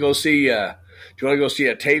you want to go see, a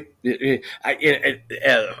tape?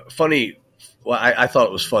 Funny. Well, I thought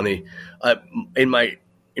it was funny. In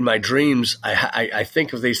my dreams, I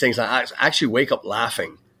think of these things. I actually wake up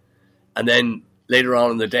laughing, and then later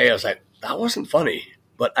on in the day, I was like, "That wasn't funny."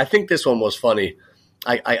 But I think this one was funny.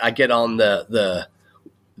 I get on the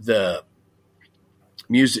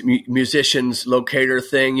musicians locator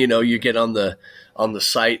thing. You get on the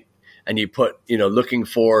site and you put looking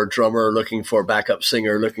for drummer, looking for backup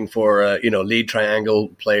singer, looking for lead triangle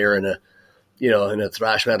player in a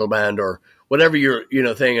thrash metal band or whatever your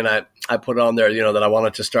thing, and I put on there that I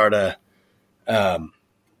wanted to start a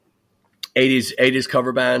 80s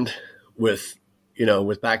cover band with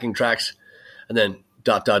backing tracks, and then ...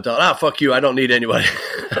 fuck you, I don't need anybody.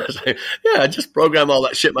 I was like, yeah, I just program all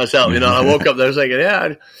that shit myself. I woke up there thinking,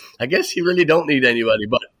 yeah, I guess you really don't need anybody,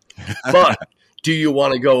 but do you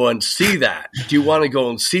want to go and see that? Do you want to go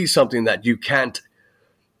and see something that you can't?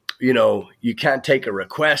 You can't take a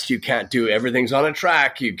request. You can't do everything's on a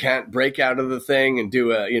track. You can't break out of the thing and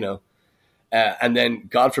do and then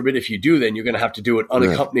God forbid if you do, then you're going to have to do it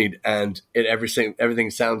unaccompanied, and everything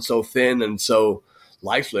sounds so thin and so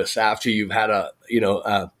lifeless after you've had a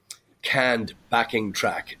canned backing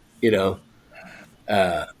track. Yeah.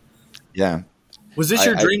 Was this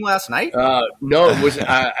your dream last night? No, it was.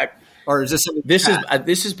 Or is this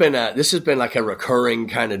this has been like a recurring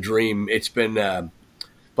kind of dream. It's been,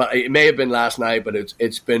 but it may have been last night. But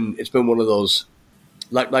it's been one of those,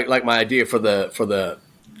 like my idea for the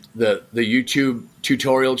YouTube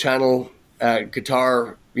tutorial channel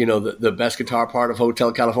guitar. The best guitar part of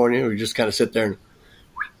Hotel California. We just kind of sit there and.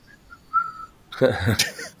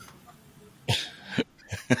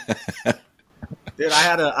 Dude,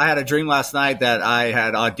 I had a dream last night that I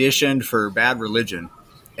had auditioned for Bad Religion,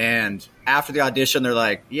 and after the audition, they're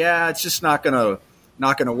like, "Yeah, it's just not gonna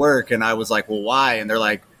work." And I was like, "Well, why?" And they're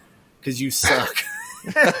like, "'Cause you suck."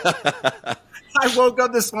 I woke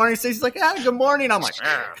up this morning, and he's like, "Good morning." I'm like,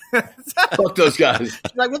 "Fuck those guys."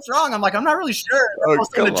 She's like, "What's wrong?" I'm like, "I'm not really sure."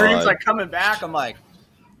 Most of the dreams like coming back. I'm like,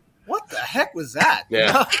 "What the heck was that?"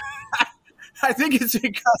 Yeah. I think it's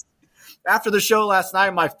because after the show last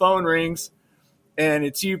night, my phone rings. And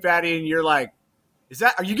it's you, Patty, and you're like,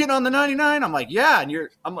 are you getting on the 99? I'm like, yeah. And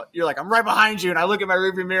you're like, I'm right behind you. And I look at my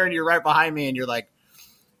rearview mirror and you're right behind me. And you're like,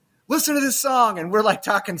 listen to this song. And we're like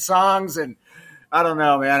talking songs. And I don't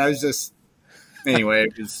know, man. I was just, anyway,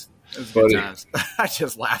 it was good times. I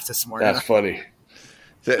just laughed this morning. That's funny.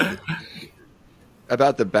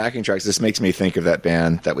 About the backing tracks, this makes me think of that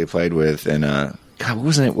band that we played with in, God, what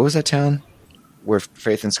was it? What was that town where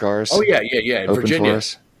Faith and Scars? Oh, yeah. In Virginia.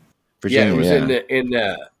 Virginia, it was in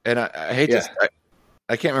and I hate this.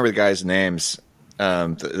 I can't remember the guys' names.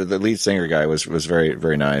 The lead singer guy was very,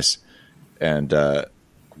 very nice, and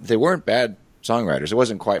they weren't bad songwriters. It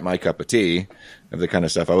wasn't quite my cup of tea of the kind of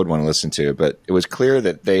stuff I would want to listen to, but it was clear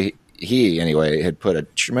that he anyway had put a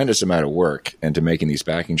tremendous amount of work into making these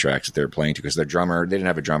backing tracks that they were playing to, because their drummer, they didn't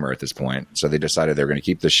have a drummer at this point, so they decided they were going to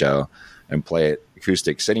keep the show and play it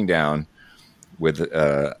acoustic, sitting down with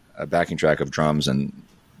a backing track of drums, and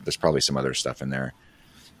there's probably some other stuff in there,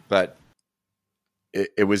 but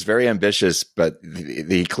it was very ambitious. But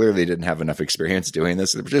he clearly didn't have enough experience doing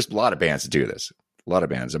this. There's just a lot of bands that do this. A lot of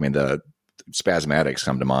bands. I mean, the Spasmatics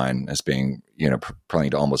come to mind as being, playing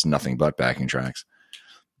to almost nothing but backing tracks.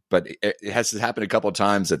 But it has happened a couple of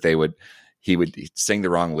times that he would sing the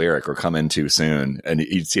wrong lyric or come in too soon, and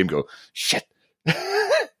you'd see him go, "Shit."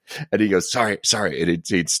 And he goes, sorry. And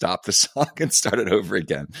he'd stop the song and start it over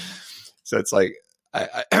again. So it's like,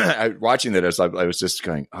 I watching that, I was just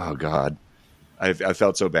going, oh God, I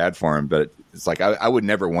felt so bad for him. But it's like I would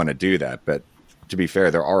never want to do that. But to be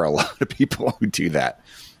fair, there are a lot of people who do that.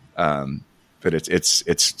 But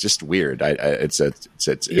it's just weird. It's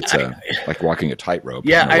like walking a tightrope.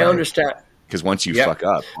 Yeah, I understand. Because once you fuck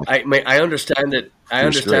up, I understand it. I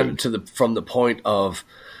understand it from the point of,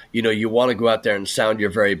 you want to go out there and sound your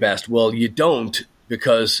very best. Well, you don't,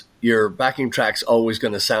 because your backing track's always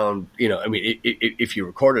going to sound, if you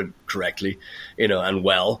record it correctly, and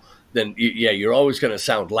well, then you're always going to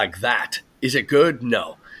sound like that. Is it good?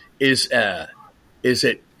 No. Is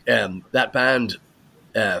it that band,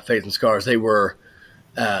 Faith and Scars? They were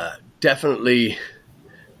definitely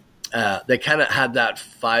they kind of had that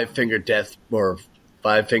five-finger death or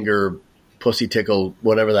five-finger pussy tickle,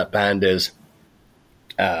 whatever that band is,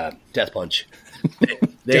 Death Punch.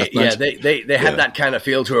 They had that kind of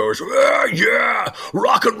feel to it. It was,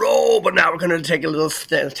 rock and roll, but now we're going to take a little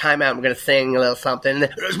time out. We're going to sing a little something.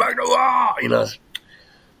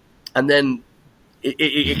 And then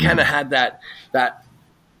it kind of had that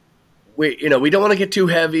we don't want to get too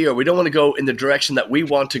heavy, or we don't want to go in the direction that we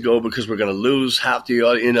want to go because we're going to lose half the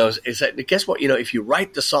audience. It's that, guess what? If you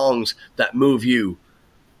write the songs that move you,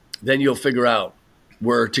 then you'll figure out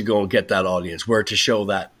where to go and get that audience, where to show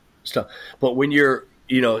that stuff. But when you're,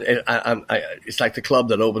 it's like the club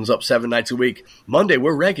that opens up 7 nights a week. Monday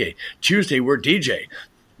we're reggae, Tuesday we're DJ,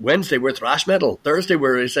 Wednesday we're thrash metal, Thursday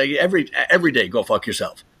we're say every day go fuck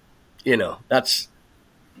yourself. That's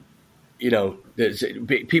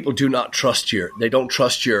people do not trust they don't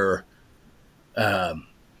trust your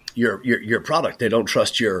product. They don't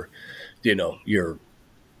trust your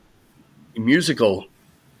musical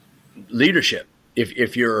leadership.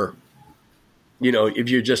 If you're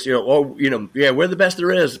just, we're the best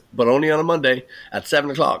there is, but only on a Monday at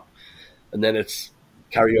 7:00, and then it's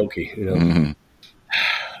karaoke, Mm-hmm.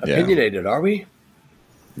 Opinionated, are we?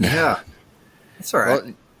 Yeah. It's all right.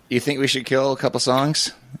 Well, you think we should kill a couple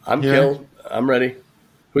songs? I'm killed. I'm ready.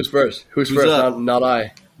 Who's first? Who's first? Not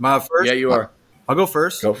I. My first? Yeah, you are. I'll go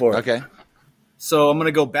first. Go for it. Okay. So I'm going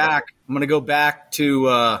to go back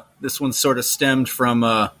to this one sort of stemmed from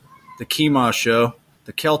the Kima show,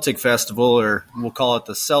 the Celtic Festival, or we'll call it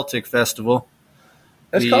the Celtic Festival.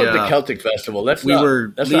 Let's call it the Celtic Festival. Let's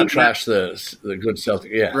not trash the good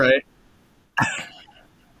Celtic. Yeah. Right.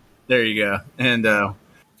 There you go. And I'm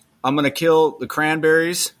going to kill the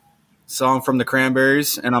Cranberries, song from the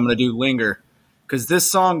Cranberries, and I'm going to do Linger. Because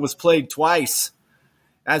this song was played twice.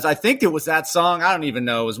 As I think it was that song. I don't even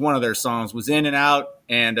know. It was one of their songs. It was in and out.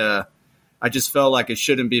 And I just felt like it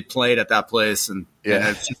shouldn't be played at that place. And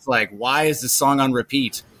it's just like, why is this song on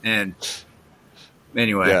repeat? And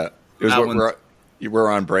anyway. Yeah.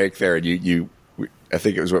 We're on break there. And I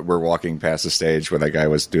think it was we're walking past the stage when that guy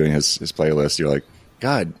was doing his playlist. You're like,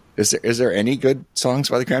 God, is there any good songs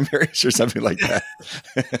by the Cranberries or something like that?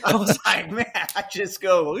 I was like, man, I just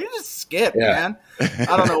go, we just skip, man.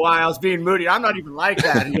 I don't know why I was being moody. I'm not even like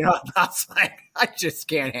that. I was like, I just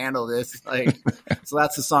can't handle this. Like, so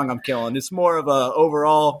that's the song I'm killing. It's more of a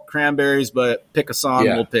overall Cranberries, but pick a song.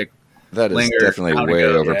 We'll pick that is Linger, definitely way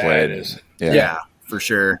overplayed. Yeah, it is. Yeah, for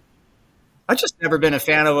sure. I've just never been a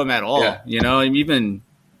fan of them at all. Yeah. Even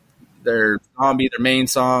their main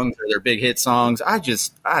songs or their big hit songs. I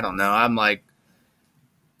don't know. I'm like,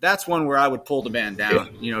 that's one where I would pull the band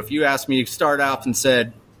down. Yeah. If you asked me to start off and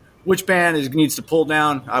said, which band needs to pull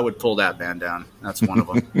down, I would pull that band down. That's one of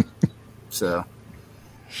them. So,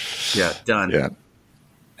 yeah, done. Yeah.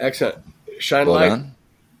 Excellent. Shine a light. Done?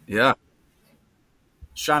 Yeah.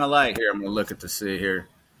 Shine a light here. I'm going to look at the see here.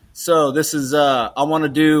 So this is, I want to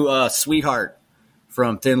do Sweetheart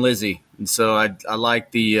from Thin Lizzy. And so I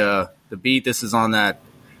like the beat. This is on that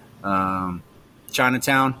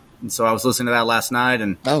Chinatown. And so I was listening to that last night.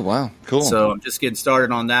 And oh, wow. Cool. So I'm just getting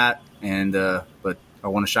started on that. And but I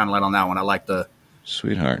want to shine a light on that one. I like the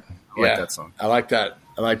Sweetheart. I like that song. I like that.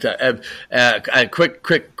 A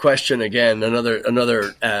quick question again. Another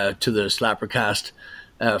to the Slappercast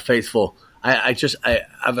faithful. I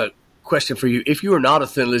have a question for you. If you are not a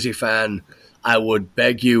Thin Lizzy fan, I would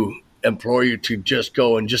implore you to just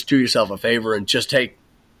go and just do yourself a favor and just just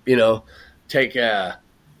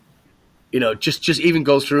even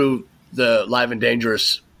go through the Live and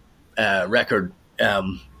Dangerous record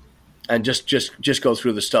and just go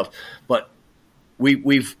through the stuff. But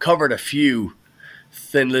we've covered a few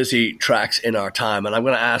Thin Lizzy tracks in our time, and I'm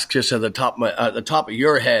going to ask just at the top of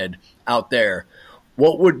your head out there,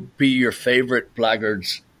 what would be your favorite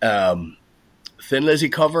Blackguards Thin Lizzy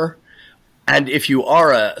cover? And if you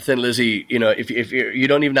are a Thin Lizzy, if you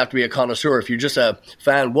don't even have to be a connoisseur, if you're just a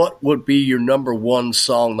fan, what would be your number one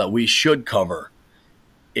song that we should cover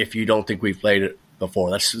if you don't think we've played it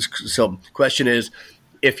before? So question is,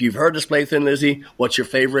 if you've heard us play Thin Lizzy, what's your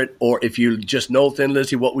favorite? Or if you just know Thin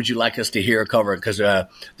Lizzy, what would you like us to hear cover? Because there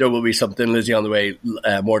will be some Thin Lizzy on the way,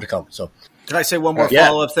 more to come. So, can I say one more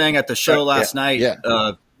follow-up thing? At the show last night,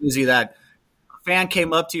 Lizzy, that fan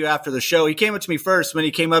came up to you after the show. He came up to me first. When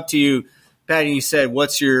he came up to you, Patty, he said,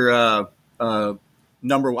 what's your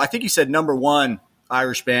number? I think he said number one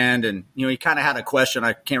Irish band. And, he kind of had a question.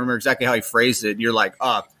 I can't remember exactly how he phrased it. And you're like,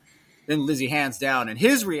 then Lizzy, hands down. And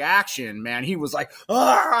his reaction, man, he was like,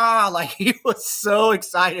 like he was so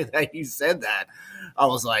excited that he said that. I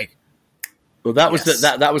was like, well, that was the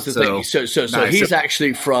thing. So nice. He's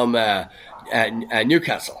actually from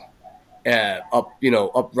Newcastle, up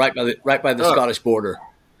right by the Scottish border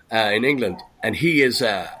in England, and his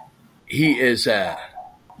name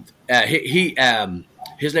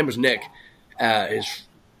was Nick.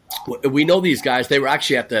 We know these guys. They were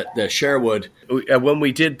actually at the Sherwood when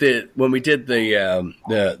we did the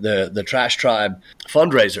Trash Tribe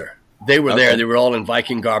fundraiser. They were there. They were all in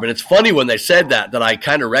Viking garb, and it's funny when they said that I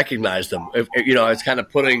kind of recognized them. I was kind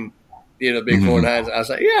of putting big foreign hands. I was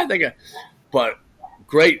like, yeah, I think. But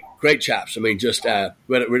great chaps. I mean, just we had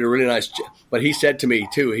a really nice. But he said to me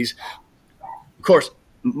too. Of course,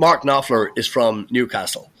 Mark Knopfler is from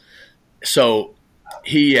Newcastle, so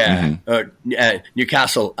he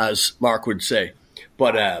Newcastle, as Mark would say,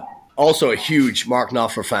 but also a huge Mark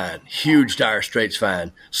Knopfler fan, huge Dire Straits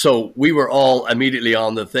fan. So we were all immediately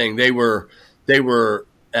on the thing. They were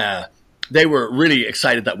really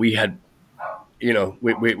excited that we had,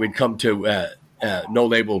 we'd come to No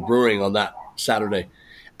Label Brewing on that Saturday,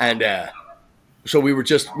 and so we were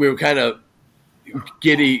kind of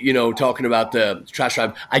giddy, talking about the Trash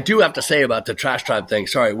Tribe. I do have to say about the Trash Tribe thing.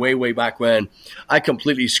 Sorry, way back when I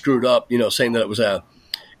completely screwed up, saying that it was a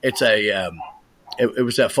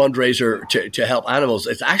fundraiser to help animals.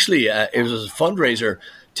 It's actually it was a fundraiser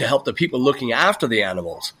to help the people looking after the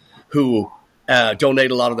animals who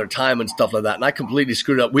donate a lot of their time and stuff like that. And I completely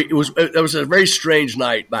screwed up. It was a very strange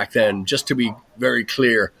night back then. Just to be very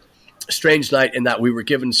clear, a strange night in that we were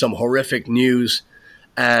given some horrific news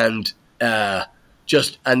and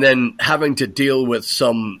then having to deal with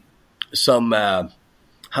some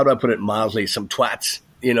how do I put it mildly, some twats,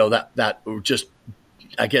 that just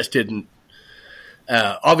I guess didn't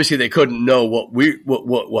obviously they couldn't know what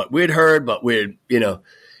we'd heard, but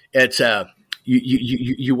it's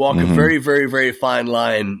you walk a very, very, very fine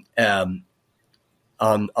line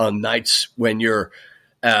on nights when you're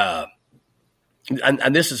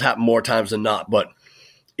and this has happened more times than not, but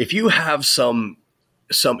if you have some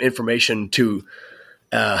information to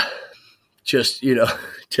just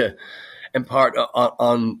to impart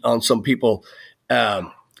on some people,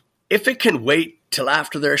 if it can wait till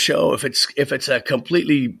after their show, if it's a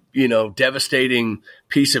completely devastating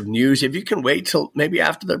piece of news, if you can wait till maybe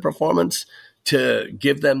after their performance to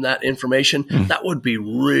give them that information, that would be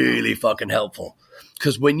really fucking helpful.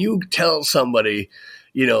 Because when you tell somebody,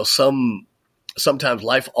 sometimes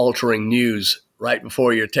life-altering news right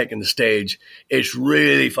before you're taking the stage, it's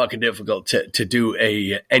really fucking difficult to do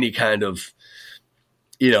any kind of,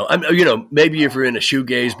 maybe if you're in a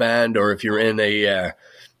shoegaze band, or if you're in a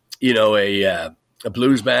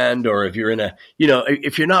blues band, or if you're in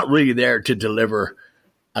if you're not really there to deliver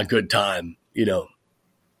a good time,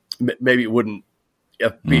 maybe it wouldn't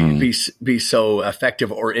be so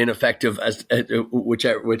effective or ineffective as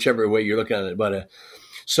whichever way you're looking at it. But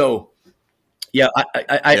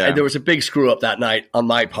there was a big screw up that night on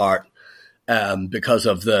my part because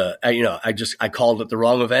of I called it the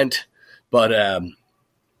wrong event. But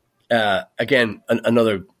again,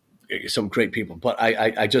 some great people. But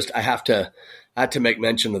I had to make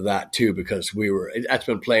mention of that too, because that's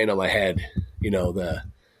been playing on my head,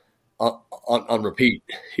 on repeat.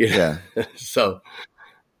 Yeah. So.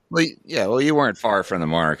 Well, you weren't far from the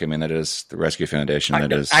mark. I mean, that is the Rescue Foundation. I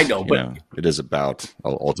know, but it is about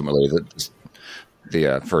ultimately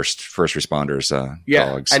the first responders.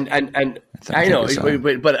 Dogs. And I know,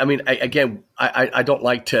 but I mean, I don't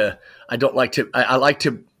like to. I like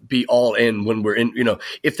to be all in when we're in.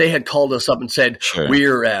 If they had called us up and said, sure,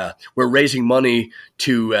 we're raising money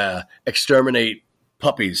to exterminate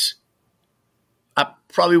puppies, I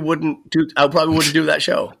probably wouldn't do that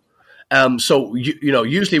show. So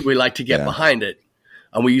usually we like to get behind it,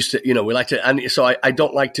 and we used to, we like to, and so I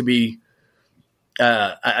don't like to be,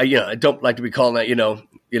 I don't like to be calling that,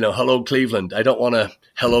 hello Cleveland. I don't want to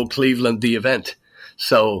hello Cleveland the event.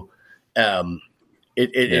 So,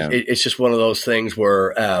 it's just one of those things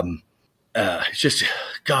where, it's just,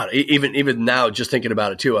 God, even now, just thinking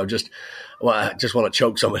about it too, I just want to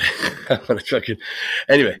choke somebody.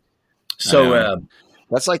 Anyway, so,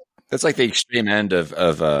 that's like the extreme end of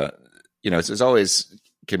it's always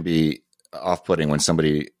can be off-putting when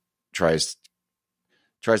somebody tries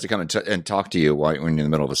to come and talk to you when you're in the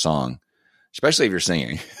middle of a song, especially if you're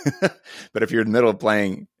singing. But if you're in the middle of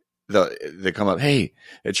playing, they come up, hey,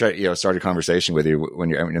 and try start a conversation with you when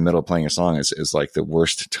you're in the middle of playing a song is like the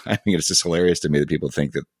worst timing. It's just hilarious to me that people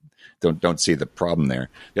think that don't see the problem there.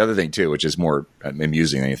 The other thing too, which is more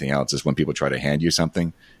amusing than anything else, is when people try to hand you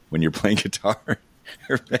something when you're playing guitar.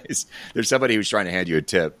 There's somebody who's trying to hand you a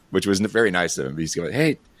tip, which was very nice of him. He's going,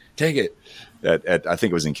 hey, take it. At I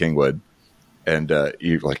think it was in Kingwood, and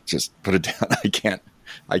you just put it down.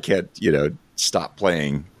 I can't stop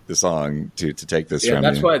playing the song to take this from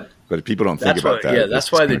that's you. Why, but people don't think about that. Yeah,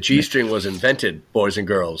 that's why the G string was invented, boys and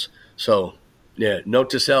girls. So note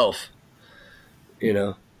to self.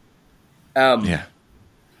 Yeah.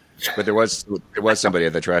 But there was somebody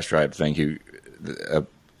at the Trash Tribe thing who.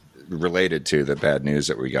 Related to the bad news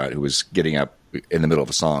that we got, who was getting up in the middle of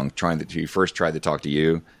a song, he first tried to talk to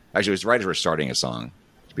you. Actually, it was right as we're starting a song,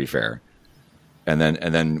 to be fair. And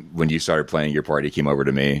then when you started playing your part, he came over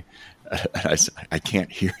to me. And I said, I can't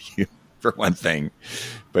hear you for one thing,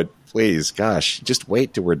 but please, gosh, just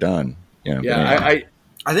wait till we're done. I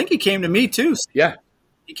think he came to me too. Yeah.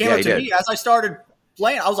 He came up to me as I started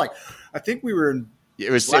playing. I was like, I think we were in.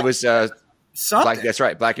 It was something. That's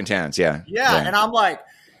right. Black and Tans. Yeah. And I'm like,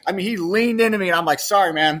 he leaned into me, and I'm like,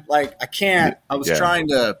 sorry, man. Like, I can't. I was trying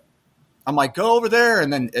to. I'm like, go over there,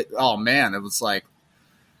 and then, it was like,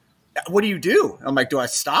 what do you do? I'm like, do I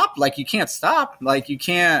stop? Like, you can't stop. Like, you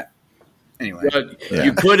can't. Anyway.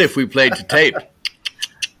 You could if we played to tape.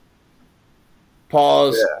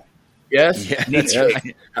 Pause. Yeah. Yes? Yeah, that's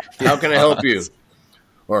right. How can I help you?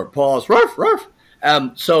 Or pause. Ruff, ruff.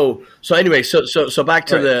 So anyway, so back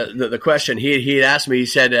to the question. He had asked me, he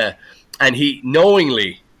said, and he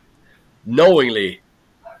knowingly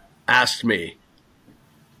asked me,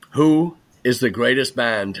 who is the greatest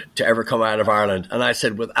band to ever come out of Ireland? And I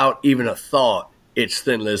said, without even a thought, it's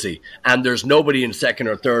Thin Lizzy. And there's nobody in second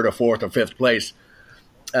or third or fourth or fifth place.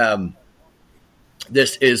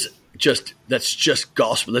 That's just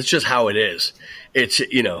gospel. That's just how it is. It's,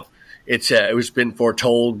 it was been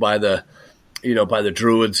foretold by the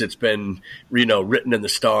Druids. It's been, written in the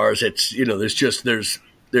stars. It's,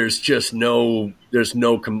 there's nobody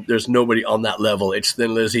on that level. It's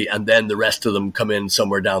Thin Lizzy, and then the rest of them come in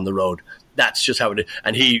somewhere down the road. That's just how it is.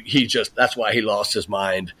 And he just, that's why he lost his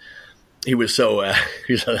mind. He was so,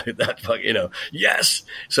 he's like that fuck, yes.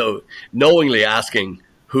 So knowingly asking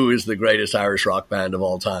who is the greatest Irish rock band of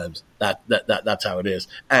all times, that's how it is.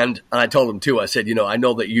 And I told him too, I said, I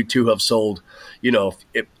know that you two have sold,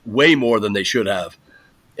 way more than they should have,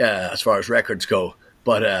 as far as records go,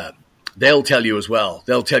 but, they'll tell you as well.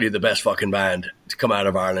 They'll tell you the best fucking band to come out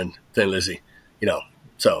of Ireland, Thin Lizzy,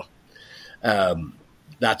 So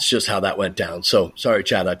that's just how that went down. So sorry,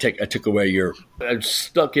 Chad. I took away I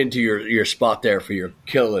stuck into your spot there for your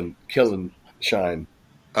kill and shine.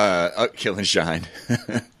 Kill and shine.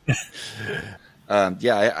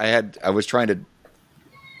 I was trying to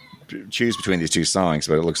choose between these two songs,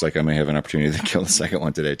 but it looks like I may have an opportunity to kill the second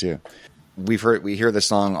one today too. We hear this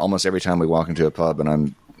song almost every time we walk into a pub, and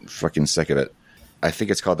I'm fucking sick of it. I think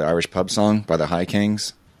it's called the Irish Pub Song by the High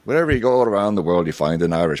Kings. Whenever you go around the world, you find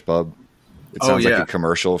an Irish pub. It sounds like a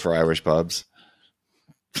commercial for Irish pubs.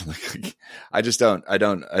 I don't.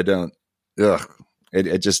 Ugh.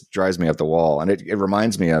 It just drives me up the wall. And it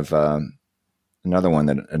reminds me of another one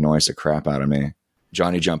that annoys the crap out of me.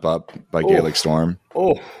 Johnny Jump Up by Gaelic Storm.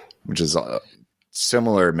 Which is a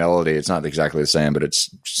similar melody. It's not exactly the same, but it's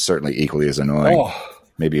certainly equally as annoying.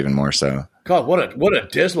 Maybe even more so. God, what a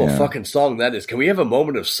dismal fucking song that is. Can we have a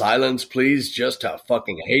moment of silence, please, just to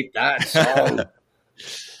fucking hate that song?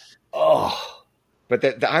 But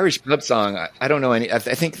the Irish Pub Song, I don't know any. I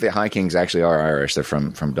think the High Kings actually are Irish. They're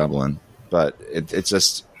from Dublin. But it's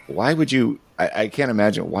just, why would you? I can't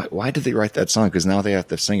imagine why did they write that song? Because now they have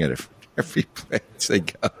to sing it every place they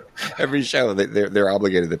go, every show. They're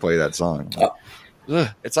obligated to play that song.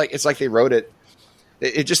 It's like they wrote it.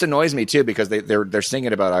 It just annoys me too, because they're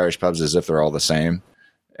singing about Irish pubs as if they're all the same,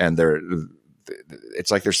 and it's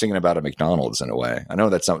like they're singing about a McDonald's in a way. I know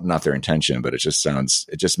that's not their intention, but it just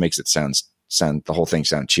makes it sound the whole thing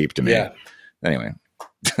sound cheap to me. Yeah. Anyway.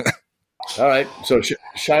 All right. So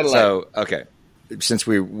shine a light. So okay, since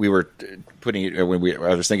we were putting I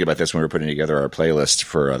was thinking about this when we were putting together our playlist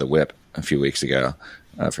for the Whip a few weeks ago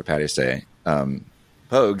for Paddy's Day.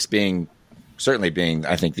 Pogues certainly being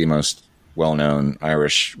I think the most well-known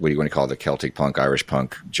Irish, what do you want to call it, the Celtic punk, Irish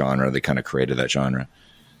punk genre. They kind of created that genre.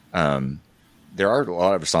 There are a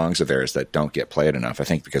lot of songs of theirs that don't get played enough, I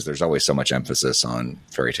think, because there's always so much emphasis on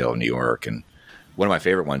Fairy Tale of New York. And one of my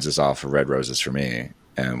favorite ones is off of Red Roses for Me.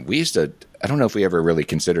 And we used to, I don't know if we ever really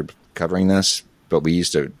considered covering this, but we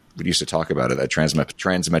used to talk about it at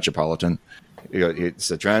Transmetropolitan.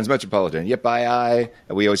 It's a Transmetropolitan, yep, aye.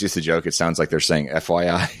 And we always used to joke, it sounds like they're saying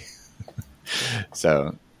FYI.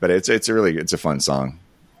 So, but it's a fun song,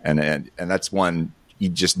 and that's one you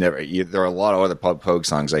just never. There are a lot of other Pogue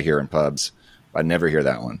songs I hear in pubs. I never hear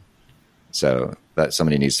that one. So that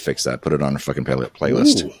somebody needs to fix that. Put it on a fucking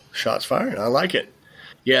playlist. Ooh, shots fired. I like it.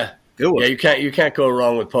 Yeah, good one. Yeah, you can't go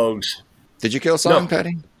wrong with Pogues. Did you kill a song,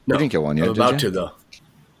 Patty? No, you didn't kill one yet. I'm about to though.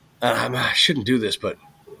 I shouldn't do this, but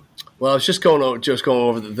I was just going over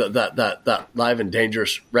that Live and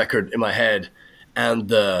Dangerous record in my head, and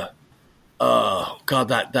the. God,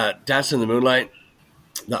 that Dance in the Moonlight,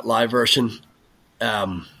 that live version,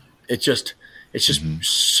 it's just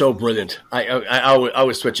so brilliant. I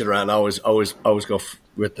always switch it around. I always go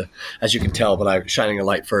with the, as you can tell, but I'm shining a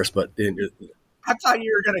light first. But I thought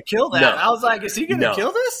you were going to kill that. No. I was like, is he going to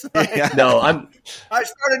kill this? No, I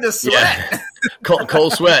started to sweat. Yeah.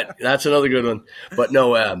 Cold sweat. That's another good one. But no,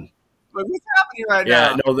 what's happening right now?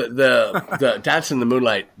 Yeah, no, the Dance in the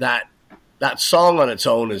Moonlight, that song on its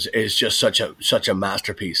own is just such a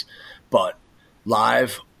masterpiece. But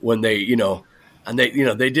live, when they, and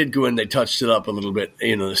they did go in, they touched it up a little bit,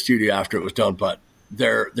 the studio after it was done, but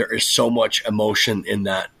there is so much emotion in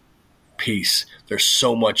that piece. There's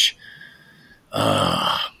so much,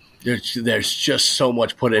 there's just so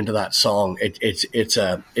much put into that song. It's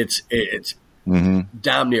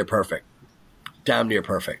damn near perfect.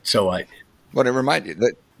 So it reminded you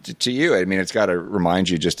that, to you, I mean, it's got to remind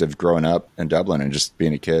you just of growing up in Dublin and just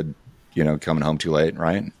being a kid, coming home too late,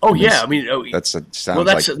 right? Oh, yeah. I mean,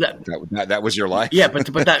 that was your life. Yeah,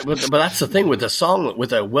 but that's the thing with a song,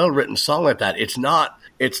 with a well-written song like that. It's not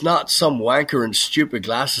some wanker in stupid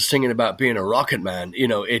glasses singing about being a rocket man. This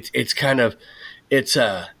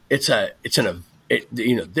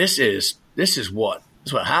is what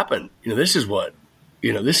happened. This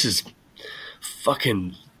is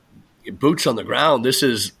fucking boots on the ground. This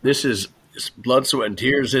is blood, sweat, and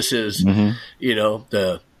tears. This is the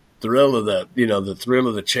thrill of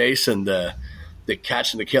the chase and the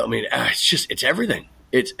catch and the kill. I mean, it's everything.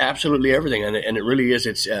 It's absolutely everything, and it really is.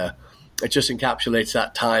 encapsulates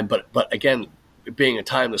that time. But again, being a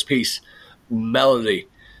timeless piece, melody,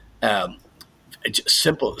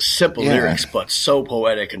 simple lyrics, but so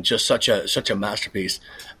poetic and just such a masterpiece.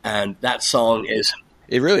 And that song is.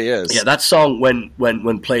 It really is. Yeah, that song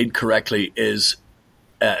when played correctly is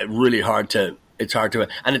really hard to. It's hard to,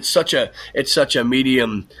 and it's such a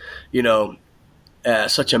medium,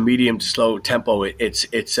 such a medium to slow tempo. It's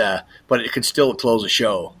but it could still close a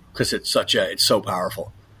show because it's so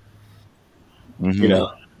powerful.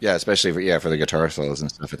 Mm-hmm. Yeah, especially for the guitar solos and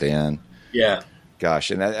stuff at the end. Yeah, gosh,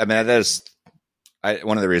 and that is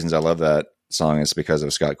one of the reasons I love that song is because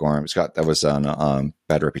of Scott Gorham. Scott, that was on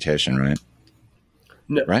Bad Reputation, right?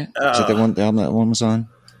 No, right? Is that the one that one was on?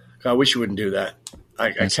 I wish you wouldn't do that.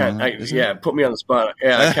 I can't. Put me on the spot.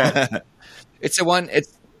 Yeah, I can't. It's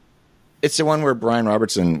the one where Brian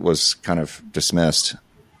Robertson was kind of dismissed,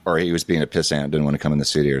 or he was being a pissant, didn't want to come in the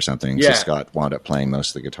studio or something. Yeah. So Scott wound up playing most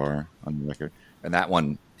of the guitar on the record. And that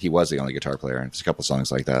one, he was the only guitar player. And there's a couple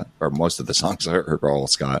songs like that, or most of the songs are all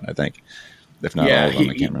Scott, I think. If not all of them,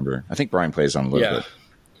 I can't remember. I think Brian plays on a little bit.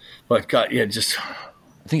 But God, just. I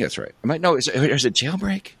think that's right. Is it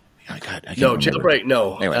Jailbreak? Oh, God, I can't no, remember. Jailbreak,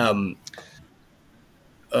 no.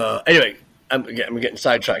 Anyway, I'm getting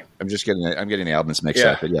sidetracked. I'm getting the albums mixed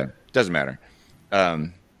up, but yeah, it doesn't matter.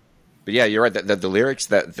 But yeah, you're right. That the lyrics,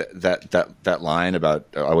 that line about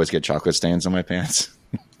I always get chocolate stains on my pants.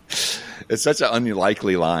 It's such an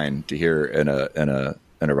unlikely line to hear in a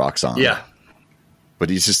rock song. Yeah, but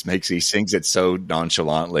he sings it so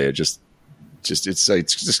nonchalantly. It just it's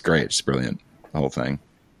just great. It's brilliant. The whole thing.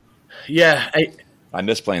 Yeah, I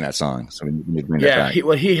miss playing that song. So we need to bring that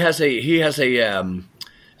back. He has a.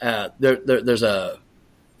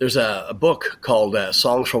 There's a book called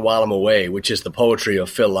Songs from While I'm Away, which is the poetry of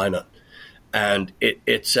Phil Lynott, and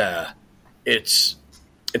it's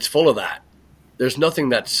full of that. There's nothing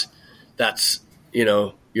that's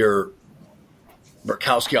your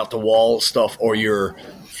Bukowski off the wall stuff or your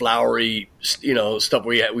flowery stuff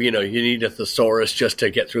where you need a thesaurus just to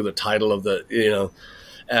get through the title of the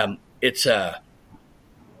it's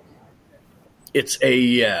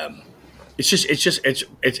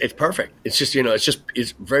perfect. It's just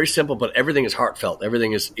it's very simple, but everything is heartfelt.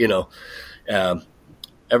 Everything is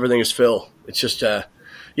everything is Phil. It's just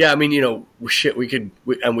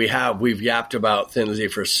we've yapped about Thin Lizzy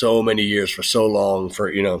for so many years, for so long,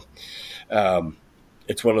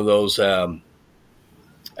 it's one of those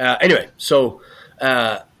anyway. So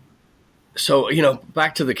back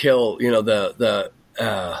to The Kill.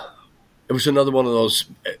 It was another one of those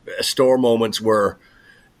store moments where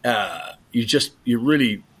it's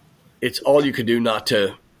all you could do not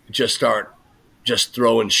to just start just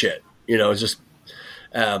throwing shit. Is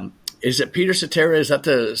it Peter Cetera? Is that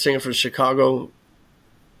the singer from Chicago?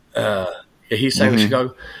 He sang in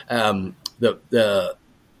Chicago.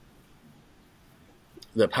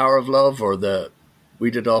 The Power of Love, or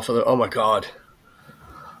We Did All for the. Oh my God.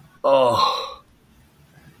 Oh,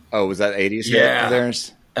 was that 80s? Yeah,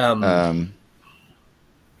 theirs.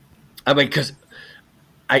 Because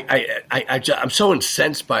I'm so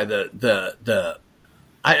incensed by the.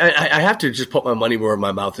 I have to just put my money where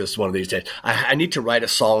my mouth is one of these days. I need to write a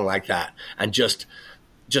song like that and just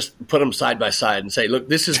put them side by side and say, look,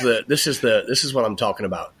 this is what I'm talking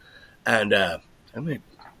about. And I may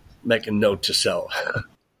make a note to sell.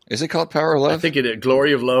 Is it called Power of Love? I think it is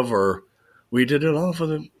Glory of Love, or We Did It All for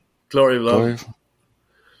the Glory of Love.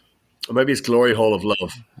 Or maybe it's Glory Hole of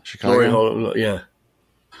Love. Chicago? Glory Hole of Love, yeah.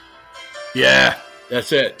 Yeah,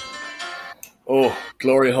 that's it. Oh,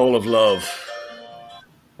 Glory Hole of Love.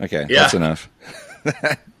 Okay, that's enough.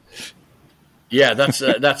 Yeah, that's.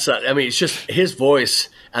 I mean, it's just his voice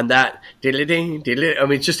and that. I mean,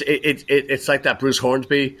 it's just it's like that Bruce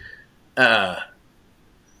Hornsby.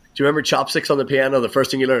 Do you remember Chopsticks on the piano? The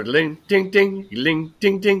first thing you learn, ling ding ding, ling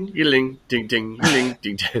ding ding, ling ding ding, ling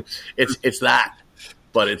ding ding. It's that,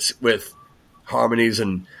 but it's with harmonies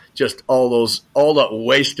and just all that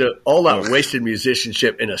wasted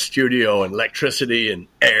musicianship in a studio and electricity and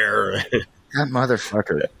air. That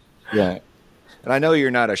motherfucker. Yeah. And I know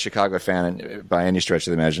you're not a Chicago fan by any stretch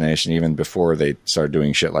of the imagination, even before they started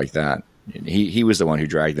doing shit like that. He was the one who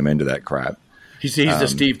dragged them into that crap. He's the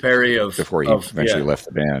Steve Perry of... Before he eventually left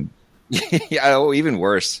the band. Yeah, even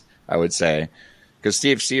worse, I would say. Because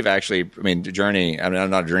Steve actually... I mean, Journey... I mean, I'm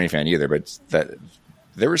not a Journey fan either, but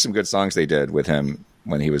there were some good songs they did with him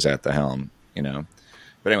when he was at the helm, But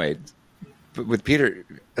anyway, with Peter...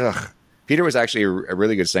 Peter was actually a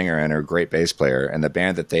really good singer and a great bass player. And the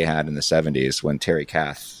band that they had in the 70s, when Terry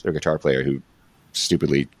Kath, their guitar player who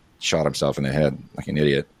stupidly shot himself in the head like an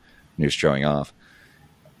idiot, and he was showing off,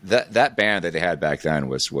 that band that they had back then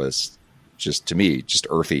was just to me, just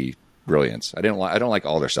earthy brilliance. I don't like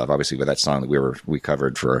all their stuff, obviously, but that song that we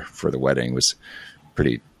covered for the wedding was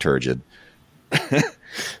pretty turgid.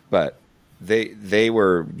 But they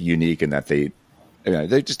were unique in that they were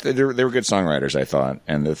good songwriters, I thought,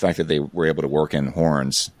 and the fact that they were able to work in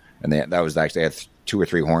horns, and they had 2 or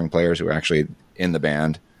 3 horn players who were actually in the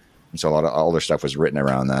band, and so all their stuff was written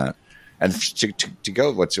around that. And to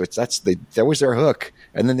go, that was their hook,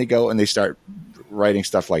 and then they go and they start writing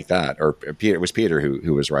stuff like that. Or it was Peter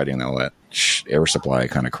who was writing all that Air Supply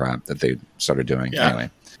kind of crap that they started doing. Yeah.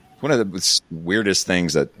 Anyway, one of the weirdest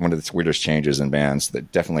changes in bands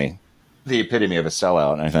that definitely the epitome of a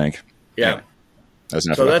sellout, I think. Yeah. Anyway, that's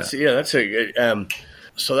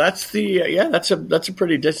a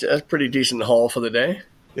pretty decent haul for the day.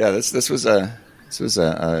 Yeah, this was a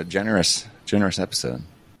generous episode.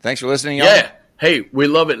 Thanks for listening, y'all. Yeah. Hey, we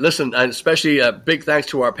love it. Listen, and especially big thanks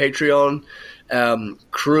to our Patreon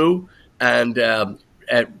crew. And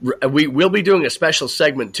we will be doing a special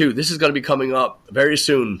segment, too. This is going to be coming up very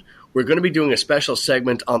soon. We're going to be doing a special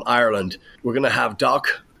segment on Ireland. We're going to have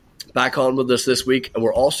Doc back on with us this week. And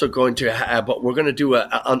we're also going to but we're going to do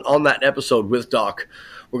on that episode with Doc,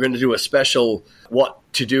 we're going to do a special what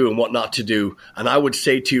to do and what not to do. And I would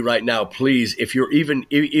say to you right now, please, if you're even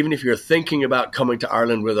if you're thinking about coming to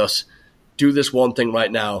Ireland with us, do this one thing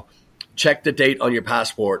right now. Check the date on your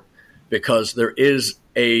passport, because there is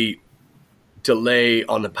a delay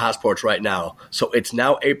on the passports right now. So it's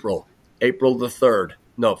now April the 3rd.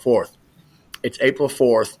 No, 4th. It's April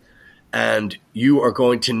 4th, and you are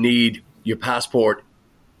going to need your passport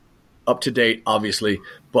up to date, obviously,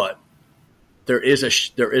 but there is a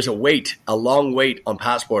long wait on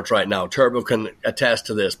passports right now. Turbo can attest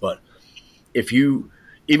to this, but if you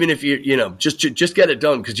just get it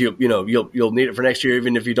done, because you'll need it for next year,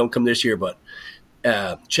 even if you don't come this year. But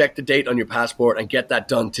check the date on your passport and get that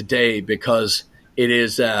done today, because it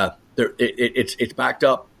is it's backed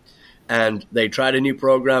up, and they tried a new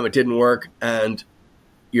program, it didn't work, and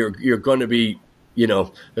you're going to be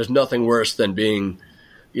there's nothing worse than being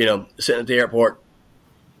sitting at the airport.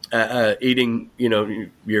 Eating,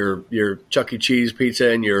 your Chuck E. Cheese pizza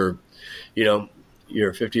and your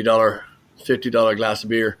 $50 glass of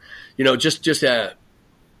beer, just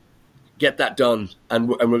get that done. And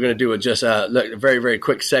we're going to do a very, very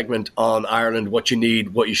quick segment on Ireland, what you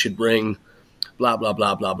need, what you should bring, blah, blah,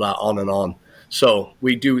 blah, blah, blah, on and on. So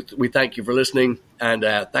we thank you for listening, and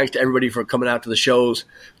thanks to everybody for coming out to the shows,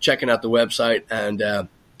 checking out the website and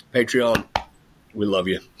Patreon. We love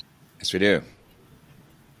you. Yes, we do.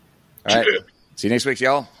 All right. See you next week,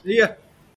 y'all. Yeah.